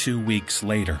missing 2 weeks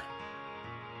later.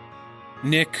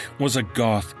 Nick was a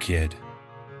goth kid.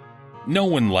 No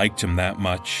one liked him that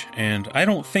much, and I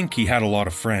don't think he had a lot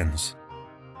of friends.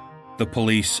 The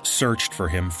police searched for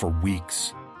him for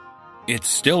weeks. It's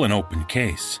still an open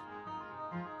case.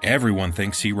 Everyone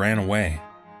thinks he ran away.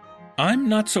 I'm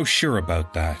not so sure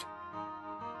about that.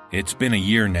 It's been a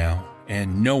year now,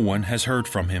 and no one has heard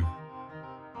from him.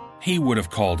 He would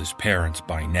have called his parents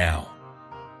by now.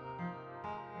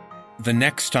 The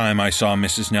next time I saw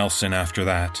Mrs. Nelson after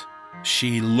that,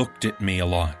 she looked at me a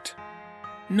lot.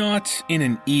 Not in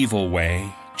an evil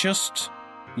way, just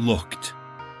looked.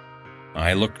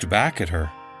 I looked back at her.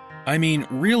 I mean,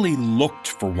 really looked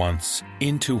for once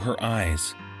into her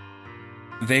eyes.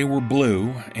 They were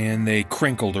blue, and they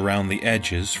crinkled around the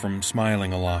edges from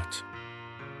smiling a lot.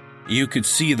 You could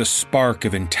see the spark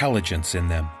of intelligence in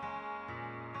them.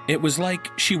 It was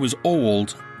like she was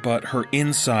old, but her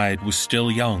inside was still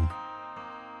young.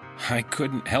 I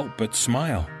couldn't help but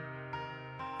smile.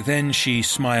 Then she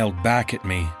smiled back at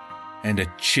me, and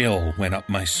a chill went up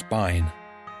my spine.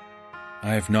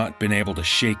 I have not been able to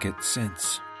shake it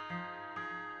since.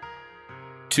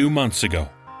 2 months ago,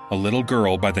 a little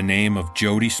girl by the name of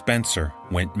Jody Spencer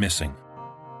went missing.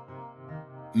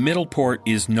 Middleport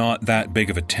is not that big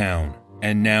of a town,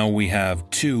 and now we have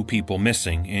 2 people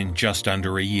missing in just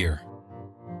under a year.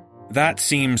 That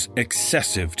seems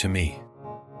excessive to me.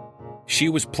 She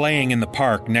was playing in the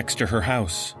park next to her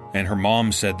house, and her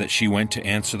mom said that she went to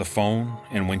answer the phone,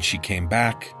 and when she came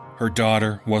back, her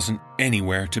daughter wasn't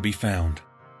anywhere to be found.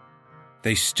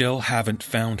 They still haven't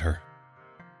found her.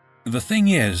 The thing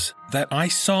is that I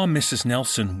saw Mrs.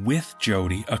 Nelson with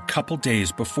Jody a couple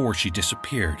days before she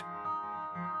disappeared.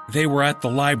 They were at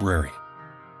the library.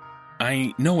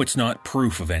 I know it's not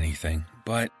proof of anything,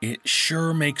 but it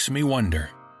sure makes me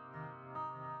wonder.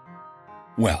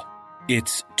 Well,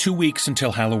 it's 2 weeks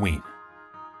until Halloween.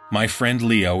 My friend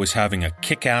Leo is having a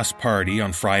kick-ass party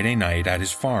on Friday night at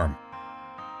his farm.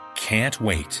 Can't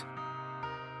wait.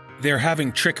 They're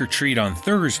having trick-or-treat on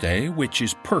Thursday, which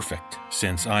is perfect,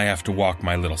 since I have to walk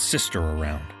my little sister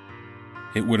around.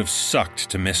 It would have sucked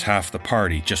to miss half the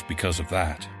party just because of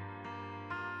that.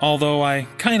 Although I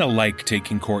kinda like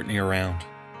taking Courtney around.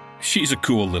 She's a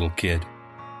cool little kid.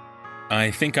 I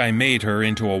think I made her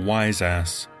into a wise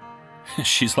ass.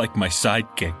 She's like my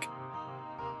sidekick.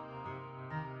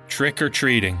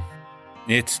 Trick-or-treating.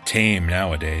 It's tame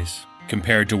nowadays,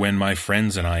 compared to when my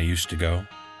friends and I used to go.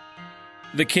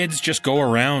 The kids just go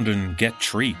around and get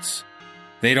treats.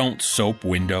 They don't soap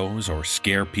windows or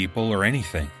scare people or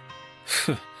anything.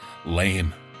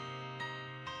 Lame.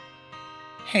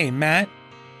 "Hey, Matt,"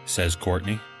 says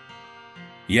Courtney.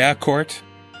 "Yeah, Court,"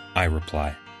 I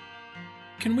reply.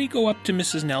 "Can we go up to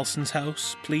Mrs. Nelson's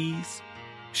house, please?"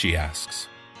 she asks.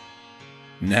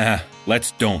 "Nah,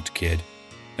 let's don't, kid.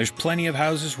 There's plenty of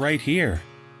houses right here,"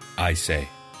 I say.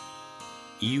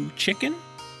 "You chicken?"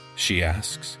 she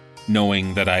asks,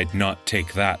 knowing that I'd not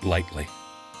take that lightly.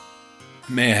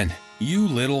 "Man, you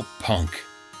little punk.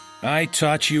 I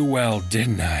taught you well,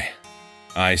 didn't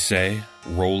I say,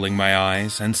 rolling my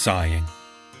eyes and sighing.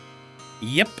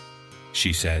 "Yep,"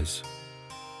 she says.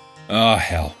 "Oh,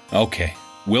 hell. Okay,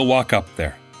 we'll walk up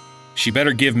there. She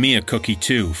better give me a cookie,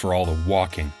 too, for all the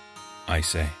walking," I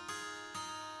say.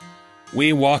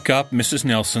 We walk up Mrs.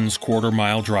 Nelson's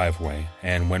quarter-mile driveway,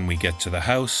 and when we get to the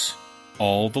house,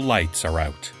 all the lights are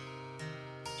out.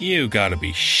 "You gotta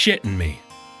be shitting me,"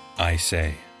 I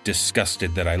say,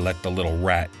 disgusted that I let the little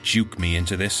rat juke me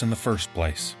into this in the first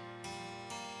place.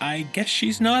 "I guess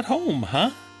she's not home,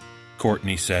 huh?"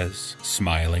 Courtney says,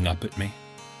 smiling up at me.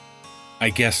 "I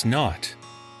guess not,"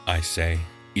 I say,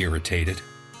 irritated.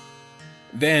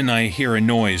 Then I hear a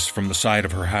noise from the side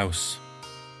of her house.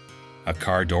 A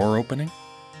car door opening?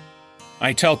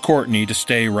 I tell Courtney to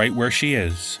stay right where she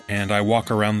is, and I walk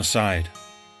around the side.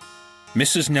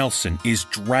 Mrs. Nelson is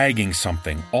dragging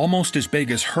something almost as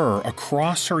big as her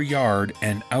across her yard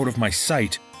and out of my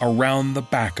sight around the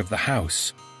back of the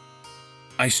house.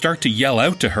 I start to yell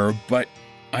out to her, but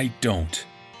I don't.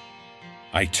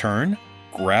 I turn,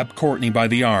 grab Courtney by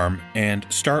the arm, and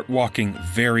start walking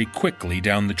very quickly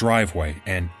down the driveway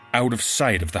and out of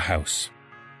sight of the house.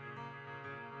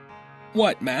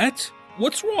 "What, Matt?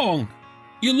 What's wrong?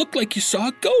 You look like you saw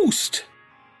a ghost,"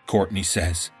 Courtney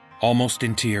says, almost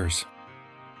in tears.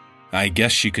 I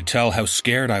guess she could tell how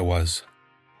scared I was.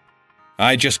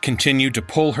 I just continued to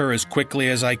pull her as quickly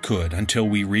as I could until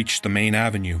we reached the main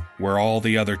avenue where all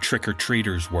the other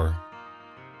trick-or-treaters were.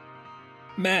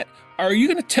 "Matt, are you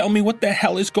going to tell me what the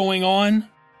hell is going on?"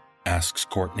 asks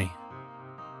Courtney.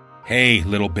 "Hey,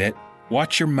 little bit,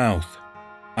 watch your mouth,"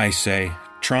 I say,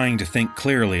 trying to think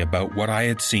clearly about what I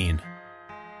had seen.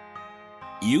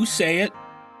 "You say it,"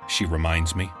 she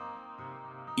reminds me.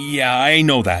 "Yeah, I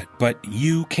know that, but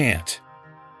you can't.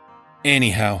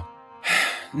 Anyhow,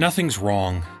 nothing's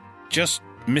wrong. Just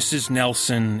Mrs.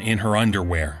 Nelson in her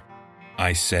underwear,"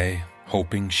 I say,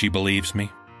 hoping she believes me.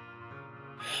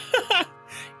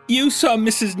 "You saw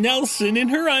Mrs. Nelson in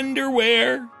her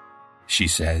underwear," she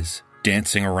says,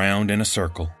 dancing around in a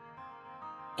circle.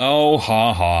 "Oh,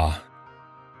 ha ha.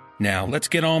 Now, let's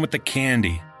get on with the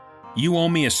candy. You owe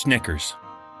me a Snickers,"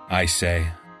 I say,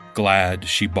 glad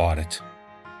she bought it.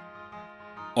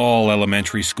 All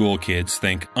elementary school kids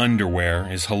think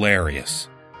underwear is hilarious.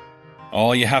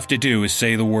 All you have to do is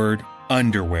say the word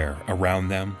underwear around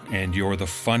them, and you're the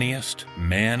funniest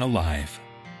man alive.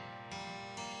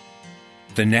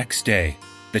 The next day,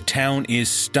 the town is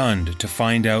stunned to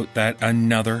find out that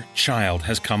another child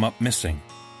has come up missing.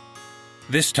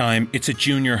 This time, it's a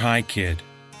junior high kid,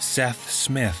 Seth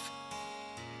Smith.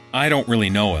 I don't really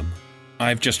know him.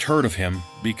 I've just heard of him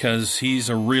because he's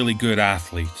a really good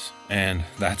athlete, and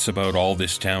that's about all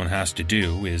this town has to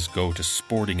do is go to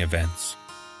sporting events.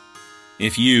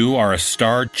 If you are a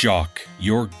star jock,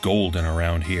 you're golden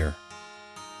around here.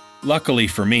 Luckily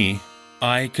for me,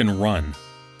 I can run.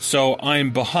 So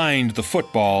I'm behind the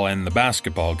football and the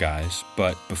basketball guys,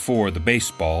 but before the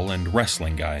baseball and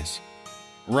wrestling guys.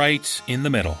 Right in the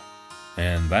middle.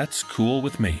 And that's cool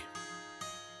with me.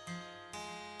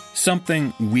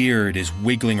 Something weird is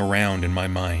wiggling around in my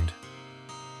mind.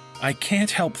 I can't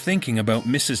help thinking about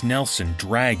Mrs. Nelson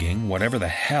dragging whatever the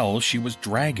hell she was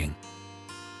dragging.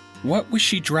 What was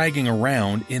she dragging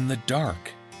around in the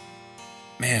dark?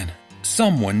 Man,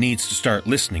 someone needs to start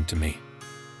listening to me.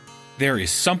 There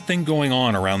is something going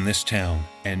on around this town,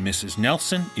 and Mrs.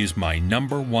 Nelson is my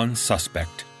number one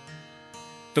suspect.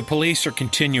 The police are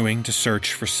continuing to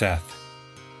search for Seth.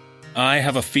 I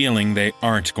have a feeling they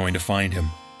aren't going to find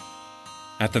him.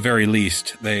 At the very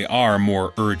least, they are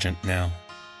more urgent now.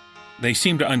 They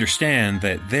seem to understand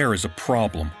that there is a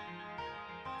problem.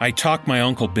 I talk my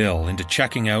Uncle Bill into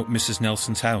checking out Mrs.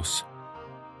 Nelson's house.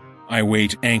 I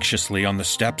wait anxiously on the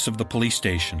steps of the police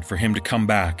station for him to come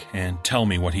back and tell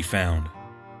me what he found.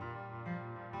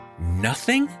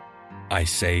 "Nothing?" I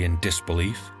say in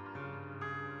disbelief.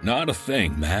 "Not a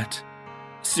thing, Matt.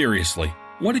 Seriously,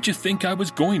 what did you think I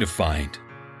was going to find?"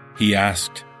 he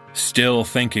asked, still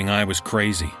thinking I was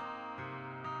crazy.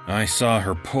 I saw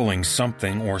her pulling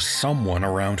something or someone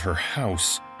around her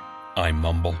house, I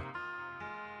mumble.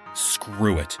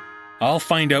 Screw it. I'll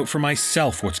find out for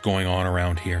myself what's going on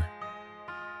around here.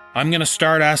 I'm going to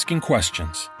start asking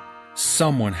questions.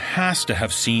 Someone has to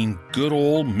have seen good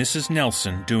old Mrs.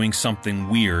 Nelson doing something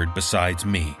weird besides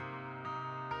me.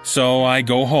 So I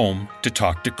go home to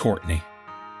talk to Courtney.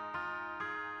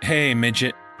 Hey,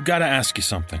 midget, gotta ask you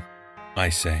something, I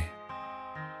say.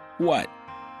 What?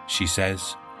 She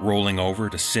says, rolling over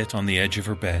to sit on the edge of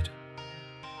her bed.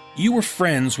 You were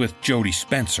friends with Jody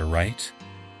Spencer, right?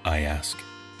 I ask.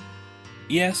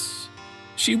 Yes,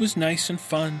 she was nice and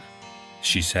fun,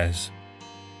 she says.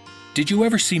 Did you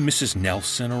ever see Mrs.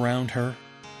 Nelson around her?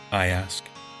 I ask.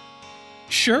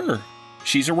 Sure,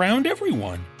 she's around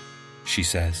everyone, she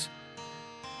says.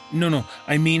 No,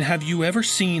 I mean, have you ever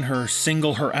seen her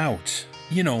single her out,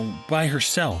 by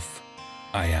herself?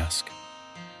 I ask.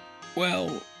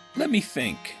 Well, let me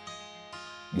think.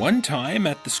 One time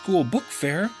at the school book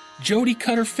fair, Jody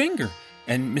cut her finger,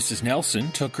 and Mrs.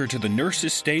 Nelson took her to the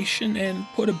nurse's station and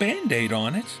put a Band-Aid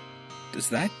on it. Does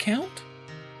that count?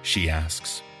 She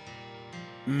asks.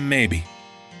 Maybe.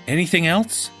 Anything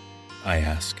else? I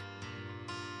ask.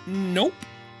 Nope,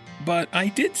 but I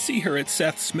did see her at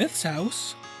Seth Smith's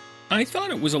house. I thought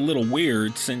it was a little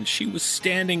weird since she was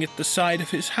standing at the side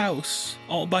of his house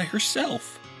all by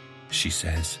herself, she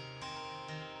says.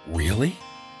 Really?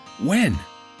 When?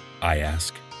 I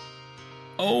ask.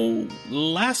 Oh,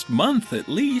 last month at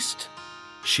least,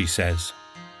 she says.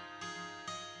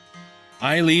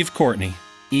 I leave Courtney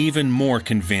even more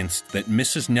convinced that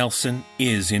Mrs. Nelson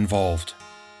is involved.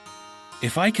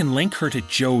 If I can link her to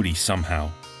Jody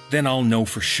somehow, then I'll know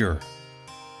for sure.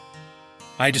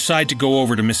 I decide to go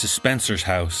over to Mrs. Spencer's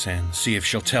house and see if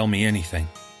she'll tell me anything.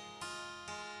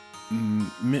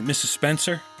 Mrs.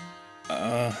 Spencer?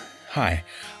 Hi.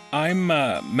 I'm,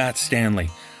 Matt Stanley.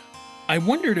 I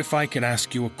wondered if I could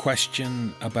ask you a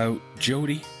question about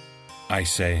Jody, I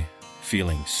say,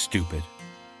 feeling stupid.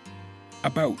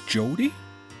 About Jody?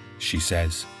 She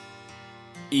says.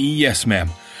 Yes, ma'am.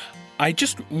 I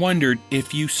just wondered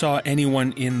if you saw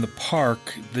anyone in the park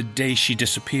the day she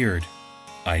disappeared,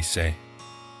 I say.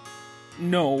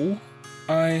 No,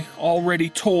 I already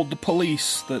told the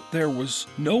police that there was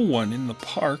no one in the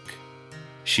park,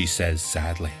 she says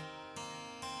sadly.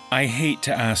 I hate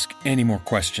to ask any more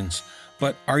questions,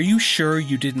 but are you sure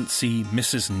you didn't see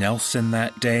Mrs. Nelson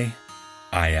that day?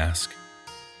 I ask.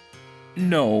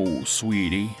 No,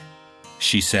 sweetie,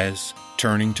 she says,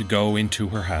 turning to go into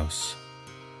her house.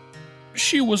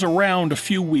 She was around a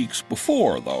few weeks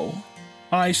before, though.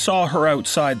 I saw her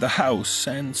outside the house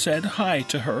and said hi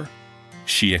to her,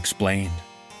 she explained,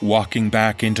 walking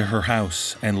back into her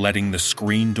house and letting the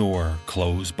screen door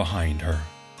close behind her.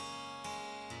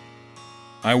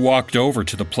 I walked over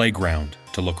to the playground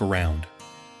to look around.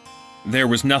 There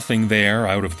was nothing there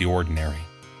out of the ordinary,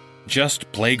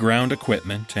 just playground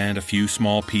equipment and a few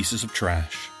small pieces of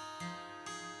trash.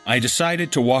 I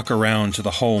decided to walk around to the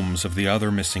homes of the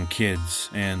other missing kids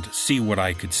and see what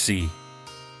I could see.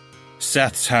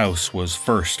 Seth's house was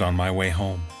first on my way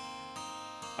home.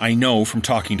 I know from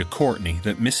talking to Courtney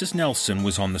that Mrs. Nelson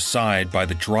was on the side by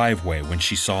the driveway when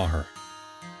she saw her.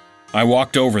 I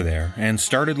walked over there and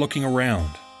started looking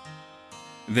around.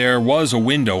 There was a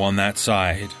window on that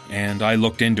side, and I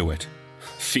looked into it,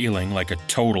 feeling like a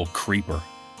total creeper.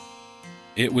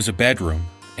 It was a bedroom,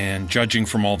 and judging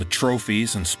from all the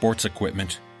trophies and sports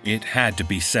equipment, it had to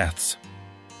be Seth's.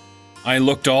 I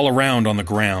looked all around on the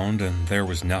ground, and there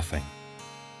was nothing.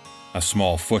 A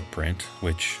small footprint,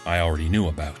 which I already knew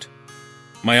about.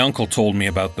 My uncle told me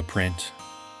about the print.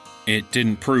 It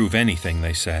didn't prove anything,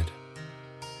 they said.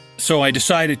 So I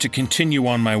decided to continue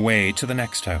on my way to the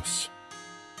next house.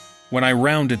 When I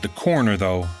rounded the corner,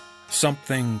 though,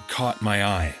 something caught my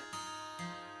eye.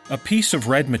 A piece of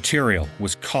red material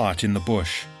was caught in the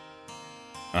bush.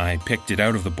 I picked it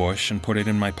out of the bush and put it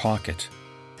in my pocket.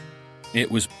 It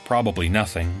was probably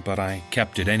nothing, but I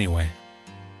kept it anyway.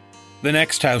 The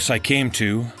next house I came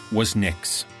to was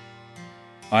Nick's.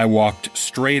 I walked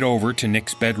straight over to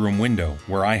Nick's bedroom window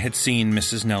where I had seen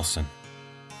Mrs. Nelson.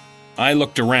 I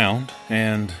looked around,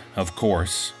 and, of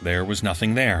course, there was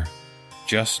nothing there.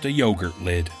 Just a yogurt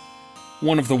lid.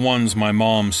 One of the ones my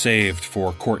mom saved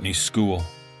for Courtney's school.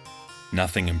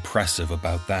 Nothing impressive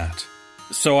about that.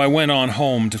 So I went on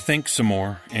home to think some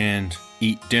more and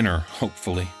eat dinner,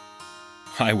 hopefully.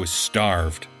 I was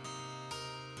starved.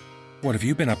 What have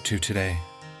you been up to today?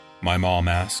 My mom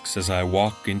asks as I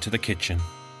walk into the kitchen.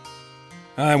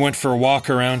 I went for a walk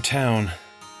around town.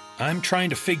 I'm trying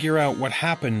to figure out what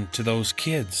happened to those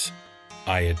kids,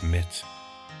 I admit.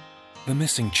 The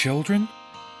missing children?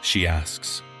 she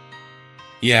asks.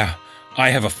 Yeah, I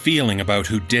have a feeling about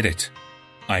who did it,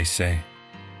 I say.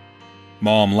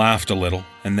 Mom laughed a little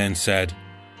and then said,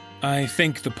 I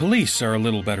think the police are a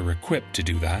little better equipped to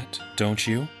do that, don't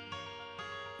you?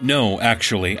 No,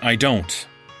 actually, I don't.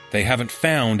 They haven't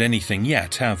found anything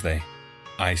yet, have they?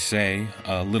 I say,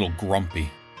 a little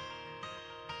grumpy.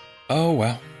 Oh,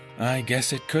 well, I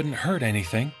guess it couldn't hurt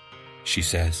anything, she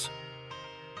says.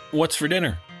 What's for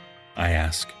dinner? I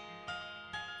ask.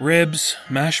 Ribs,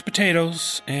 mashed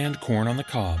potatoes, and corn on the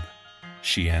cob,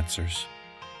 she answers.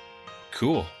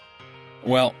 Cool.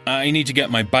 Well, I need to get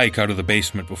my bike out of the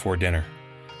basement before dinner.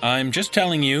 I'm just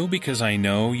telling you because I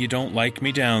know you don't like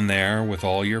me down there with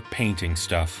all your painting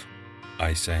stuff,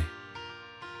 I say.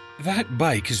 That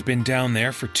bike has been down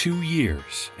there for 2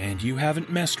 years, and you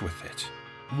haven't messed with it.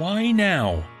 Why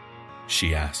now?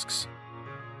 She asks.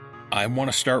 I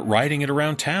want to start riding it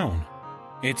around town.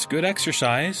 It's good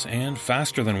exercise and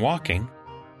faster than walking.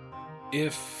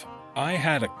 If I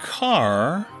had a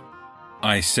car,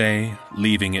 I say,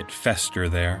 leaving it fester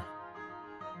there.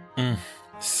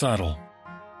 Subtle.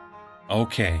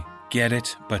 Okay, get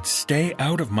it, but stay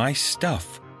out of my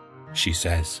stuff, she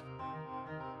says.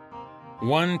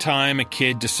 One time a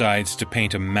kid decides to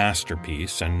paint a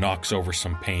masterpiece and knocks over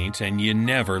some paint, and you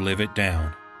never live it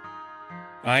down.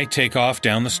 I take off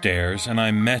down the stairs, and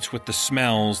I'm met with the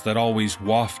smells that always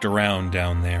waft around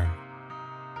down there.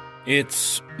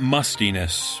 It's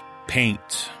mustiness, paint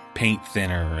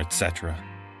thinner, etc.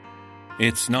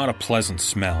 It's not a pleasant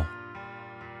smell.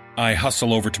 I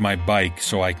hustle over to my bike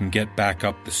so I can get back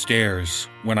up the stairs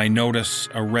when I notice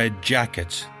a red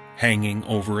jacket hanging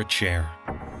over a chair.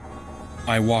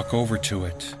 I walk over to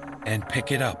it and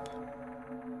pick it up.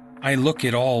 I look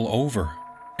it all over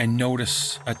and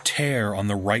notice a tear on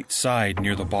the right side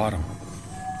near the bottom.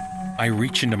 I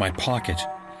reach into my pocket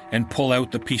and pull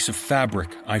out the piece of fabric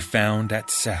I found at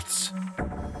Seth's.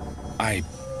 I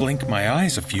blink my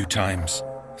eyes a few times,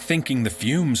 thinking the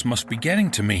fumes must be getting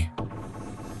to me.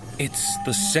 It's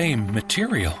the same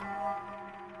material.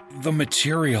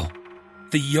 The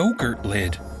yogurt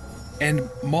lid. And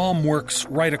Mom works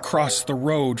right across the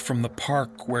road from the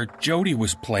park where Jody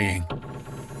was playing.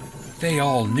 They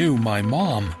all knew my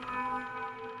mom.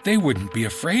 They wouldn't be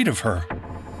afraid of her.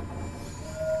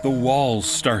 The walls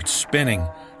start spinning,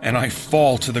 and I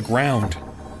fall to the ground.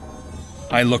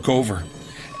 I look over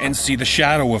and see the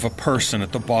shadow of a person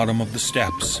at the bottom of the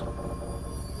steps.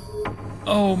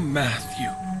 Oh, Matthew,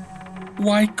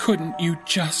 why couldn't you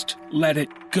just let it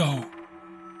go?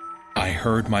 I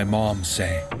heard my mom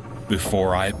say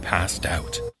before I passed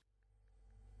out.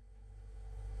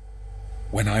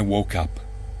 When I woke up,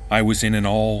 I was in an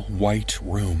all-white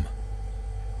room.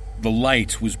 The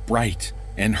light was bright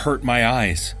and hurt my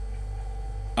eyes.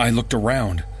 I looked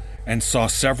around and saw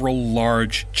several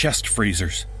large chest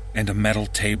freezers and a metal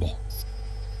table.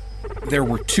 There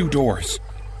were 2 doors.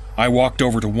 I walked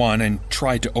over to one and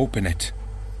tried to open it.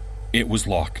 It was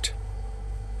locked.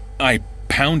 I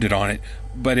pounded on it,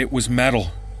 but it was metal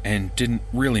and didn't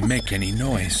really make any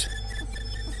noise.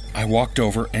 I walked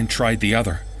over and tried the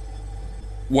other.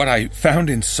 What I found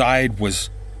inside was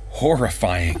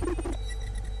horrifying.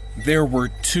 There were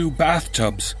 2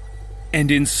 bathtubs,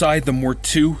 and inside them were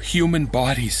 2 human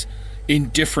bodies in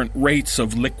different rates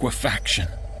of liquefaction.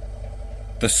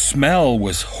 The smell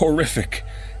was horrific,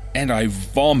 and I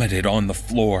vomited on the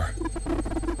floor.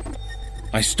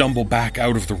 I stumble back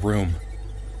out of the room.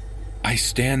 I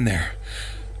stand there,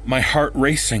 my heart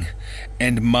racing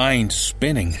and mind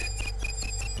spinning.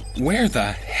 Where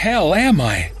the hell am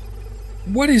I?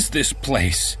 What is this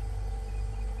place?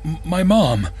 My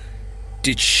mom,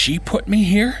 did she put me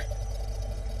here?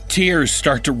 Tears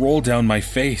start to roll down my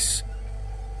face.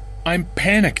 I'm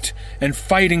panicked and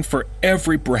fighting for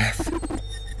every breath.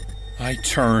 I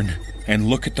turn and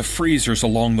look at the freezers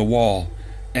along the wall,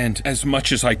 and as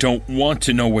much as I don't want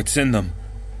to know what's in them,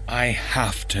 I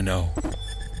have to know.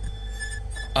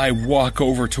 I walk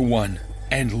over to one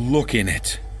and look in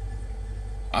it.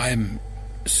 I'm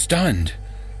stunned.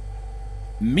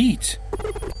 Meat,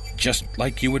 just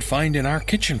like you would find in our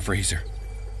kitchen freezer.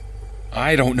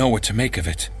 I don't know what to make of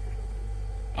it.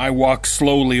 I walk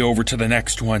slowly over to the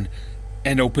next one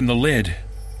and open the lid.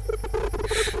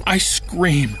 I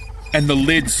scream, and the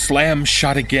lid slams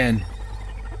shut again.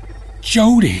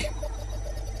 Jody!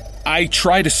 I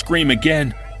try to scream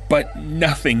again, but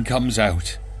nothing comes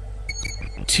out.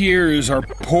 Tears are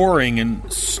pouring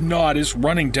and snot is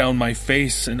running down my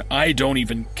face, and I don't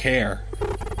even care.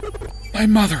 My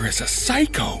mother is a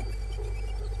psycho.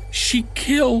 She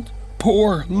killed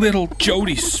poor little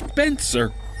Jody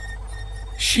Spencer.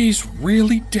 She's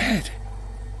really dead.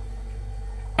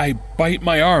 I bite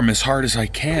my arm as hard as I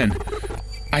can.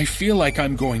 I feel like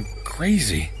I'm going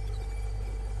crazy.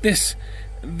 This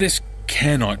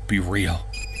cannot be real.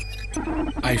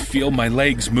 I feel my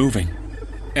legs moving,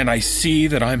 and I see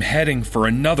that I'm heading for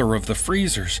another of the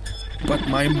freezers, but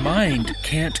my mind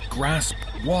can't grasp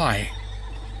why.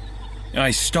 I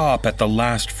stop at the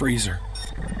last freezer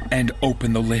and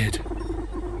open the lid.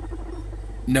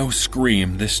 No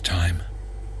scream this time.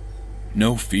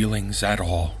 No feelings at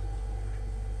all.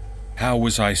 How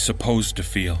was I supposed to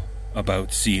feel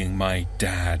about seeing my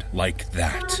dad like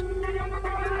that?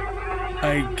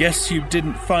 I guess you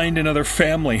didn't find another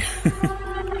family.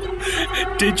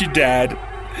 Did you, Dad?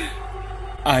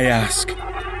 I ask,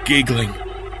 giggling.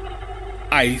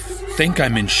 I think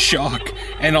I'm in shock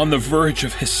and on the verge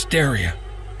of hysteria.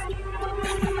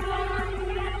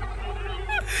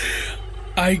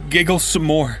 I giggle some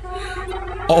more,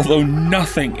 although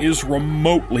nothing is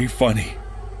remotely funny.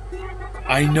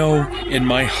 I know in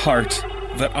my heart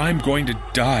that I'm going to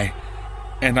die,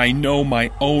 and I know my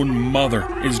own mother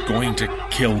is going to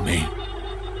kill me.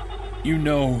 You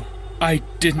know, I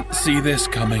didn't see this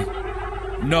coming.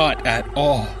 Not at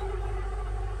all.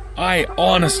 I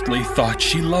honestly thought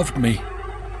she loved me.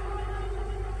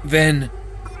 Then,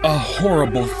 a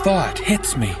horrible thought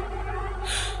hits me.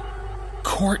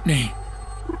 Courtney,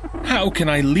 how can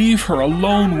I leave her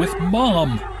alone with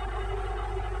Mom?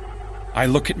 I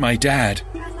look at my dad,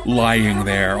 lying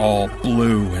there all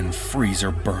blue and freezer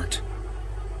burnt.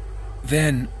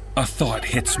 Then a thought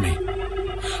hits me.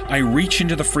 I reach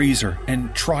into the freezer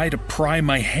and try to pry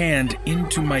my hand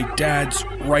into my dad's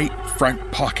right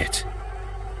front pocket.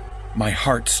 My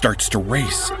heart starts to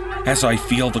race as I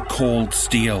feel the cold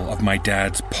steel of my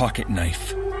dad's pocket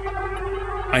knife.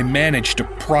 I manage to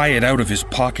pry it out of his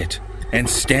pocket and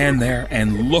stand there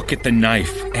and look at the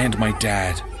knife and my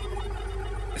dad.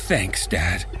 Thanks,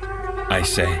 Dad, I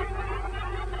say.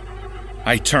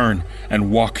 I turn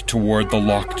and walk toward the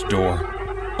locked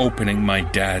door, opening my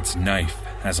dad's knife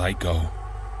as I go.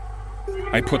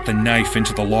 I put the knife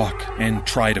into the lock and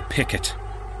try to pick it.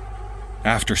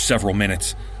 After several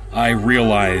minutes, I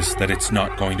realize that it's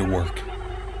not going to work.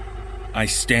 I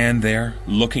stand there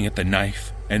looking at the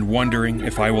knife and wondering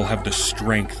if I will have the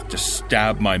strength to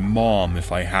stab my mom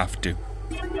if I have to.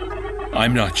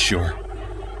 I'm not sure,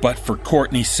 but for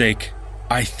Courtney's sake,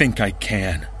 I think I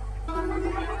can.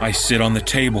 I sit on the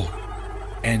table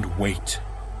and wait.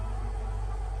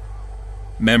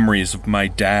 Memories of my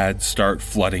dad start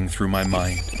flooding through my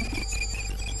mind.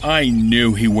 I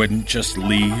knew he wouldn't just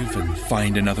leave and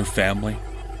find another family.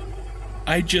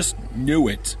 I just knew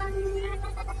it.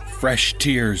 Fresh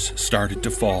tears started to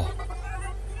fall.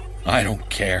 I don't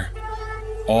care.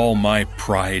 All my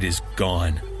pride is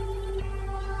gone.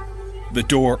 The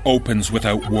door opens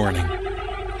without warning.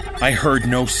 I heard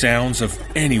no sounds of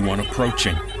anyone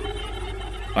approaching.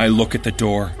 I look at the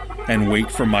door and wait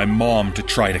for my mom to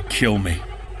try to kill me.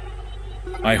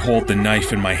 I hold the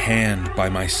knife in my hand by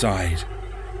my side,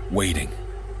 waiting.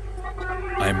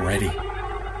 I'm ready.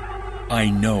 I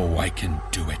know I can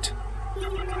do it.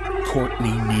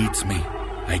 Courtney needs me,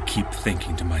 I keep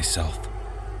thinking to myself.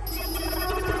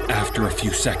 After a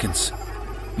few seconds,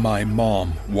 my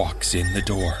mom walks in the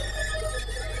door.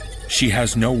 She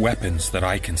has no weapons that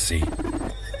I can see.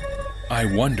 I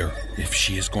wonder if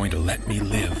she is going to let me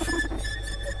live.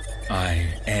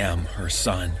 I am her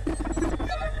son.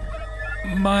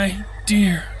 My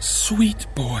dear, sweet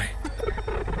boy.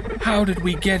 How did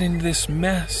we get in this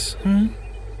mess,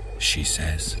 she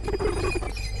says.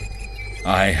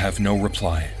 I have no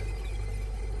reply.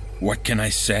 What can I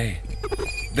say?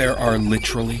 There are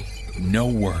literally no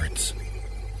words.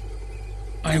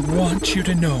 I want you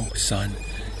to know, son,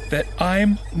 that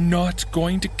I'm not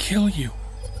going to kill you.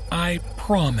 I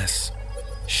promise,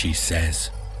 she says.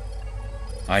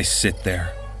 I sit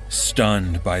there,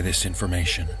 stunned by this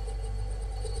information.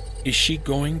 Is she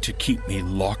going to keep me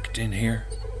locked in here?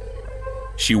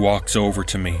 She walks over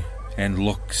to me and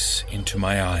looks into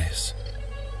my eyes.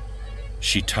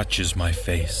 She touches my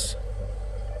face.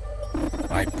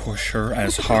 I push her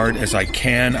as hard as I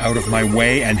can out of my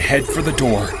way and head for the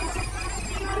door.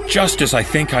 Just as I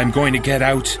think I'm going to get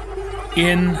out,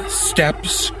 in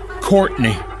steps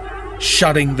Courtney,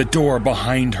 shutting the door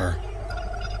behind her.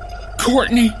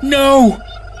 Courtney, no!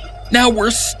 Now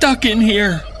we're stuck in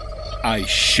here! I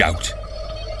shout.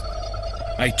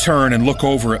 I turn and look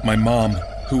over at my mom,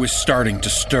 who is starting to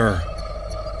stir.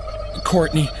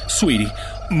 Courtney, sweetie,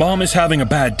 Mom is having a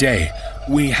bad day.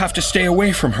 We have to stay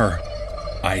away from her,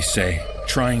 I say,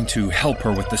 trying to help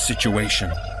her with the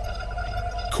situation.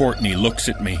 Courtney looks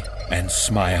at me and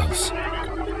smiles.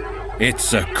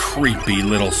 It's a creepy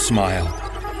little smile,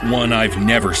 one I've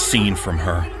never seen from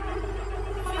her.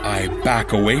 I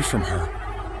back away from her,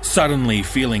 suddenly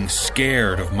feeling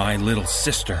scared of my little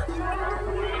sister.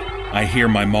 I hear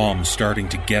my mom starting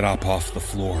to get up off the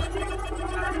floor.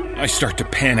 I start to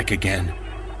panic again.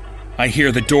 I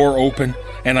hear the door open,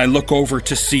 and I look over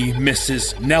to see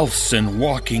Mrs. Nelson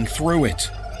walking through it.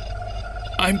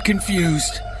 I'm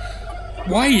confused.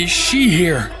 Why is she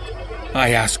here?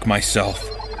 I ask myself.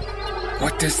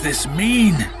 What does this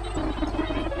mean?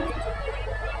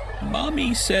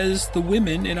 Mommy says the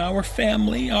women in our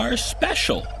family are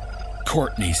special,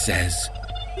 Courtney says.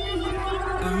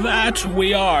 That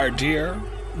we are, dear.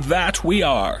 That we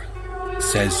are,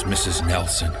 says Mrs.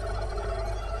 Nelson.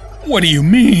 What do you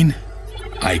mean?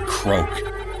 I croak.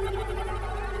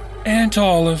 Aunt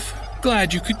Olive,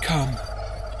 glad you could come,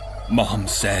 Mom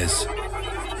says.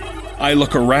 I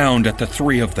look around at the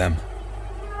three of them.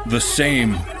 The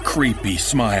same creepy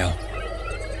smile.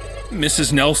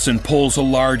 Mrs. Nelson pulls a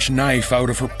large knife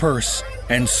out of her purse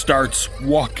and starts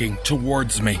walking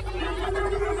towards me.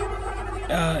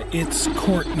 It's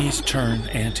Courtney's turn,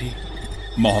 Auntie,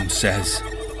 Mom says.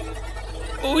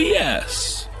 Oh,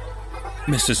 yes,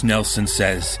 Mrs. Nelson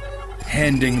says,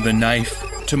 handing the knife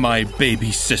to my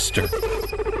baby sister.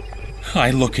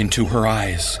 I look into her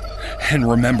eyes and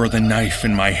remember the knife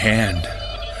in my hand.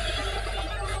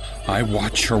 I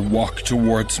watch her walk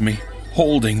towards me,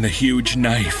 holding the huge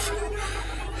knife.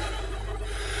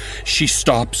 She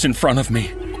stops in front of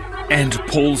me and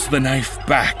pulls the knife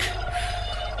back.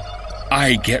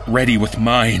 I get ready with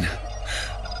mine.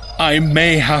 I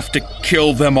may have to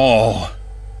kill them all.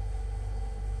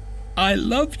 I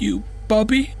love you,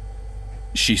 Bubby,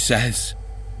 she says,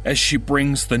 as she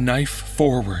brings the knife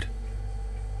forward.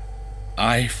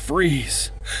 I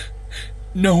freeze,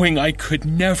 knowing I could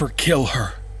never kill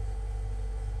her.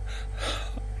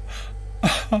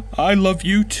 I love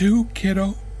you too,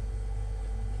 kiddo.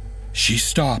 She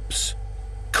stops,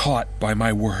 caught by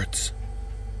my words.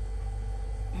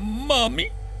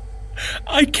 Mommy,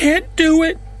 I can't do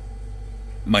it,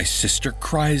 my sister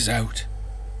cries out.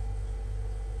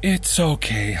 It's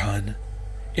okay, hon.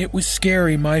 It was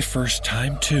scary my first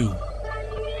time, too,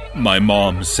 my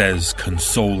mom says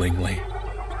consolingly.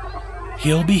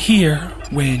 He'll be here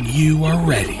when you are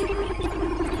ready.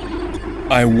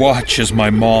 I watch as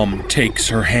my mom takes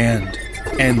her hand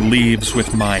and leaves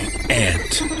with my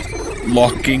aunt,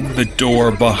 locking the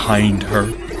door behind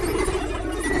her.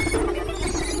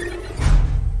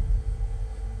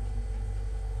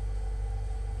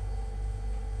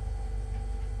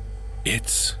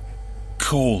 It's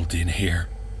cold in here.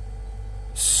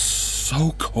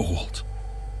 So cold.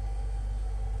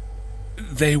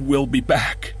 They will be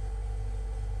back.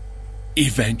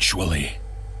 Eventually.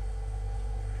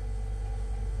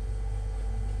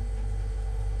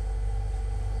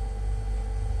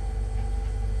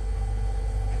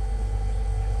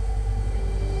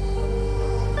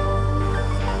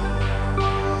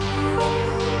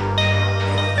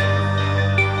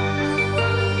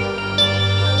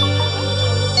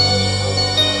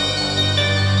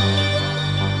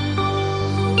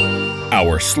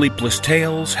 Our sleepless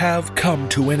tales have come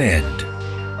to an end.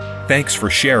 Thanks for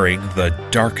sharing the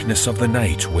darkness of the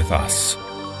night with us.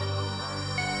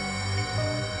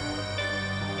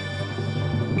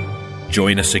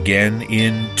 Join us again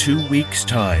in 2 weeks'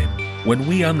 time when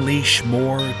we unleash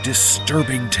more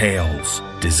disturbing tales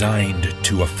designed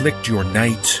to afflict your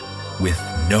night with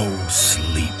no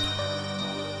sleep.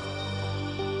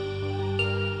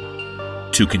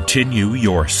 To continue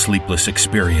your sleepless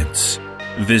experience,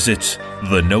 visit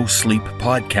the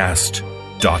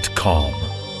nosleeppodcast.com.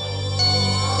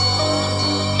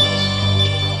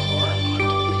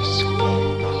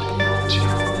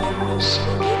 Sleep.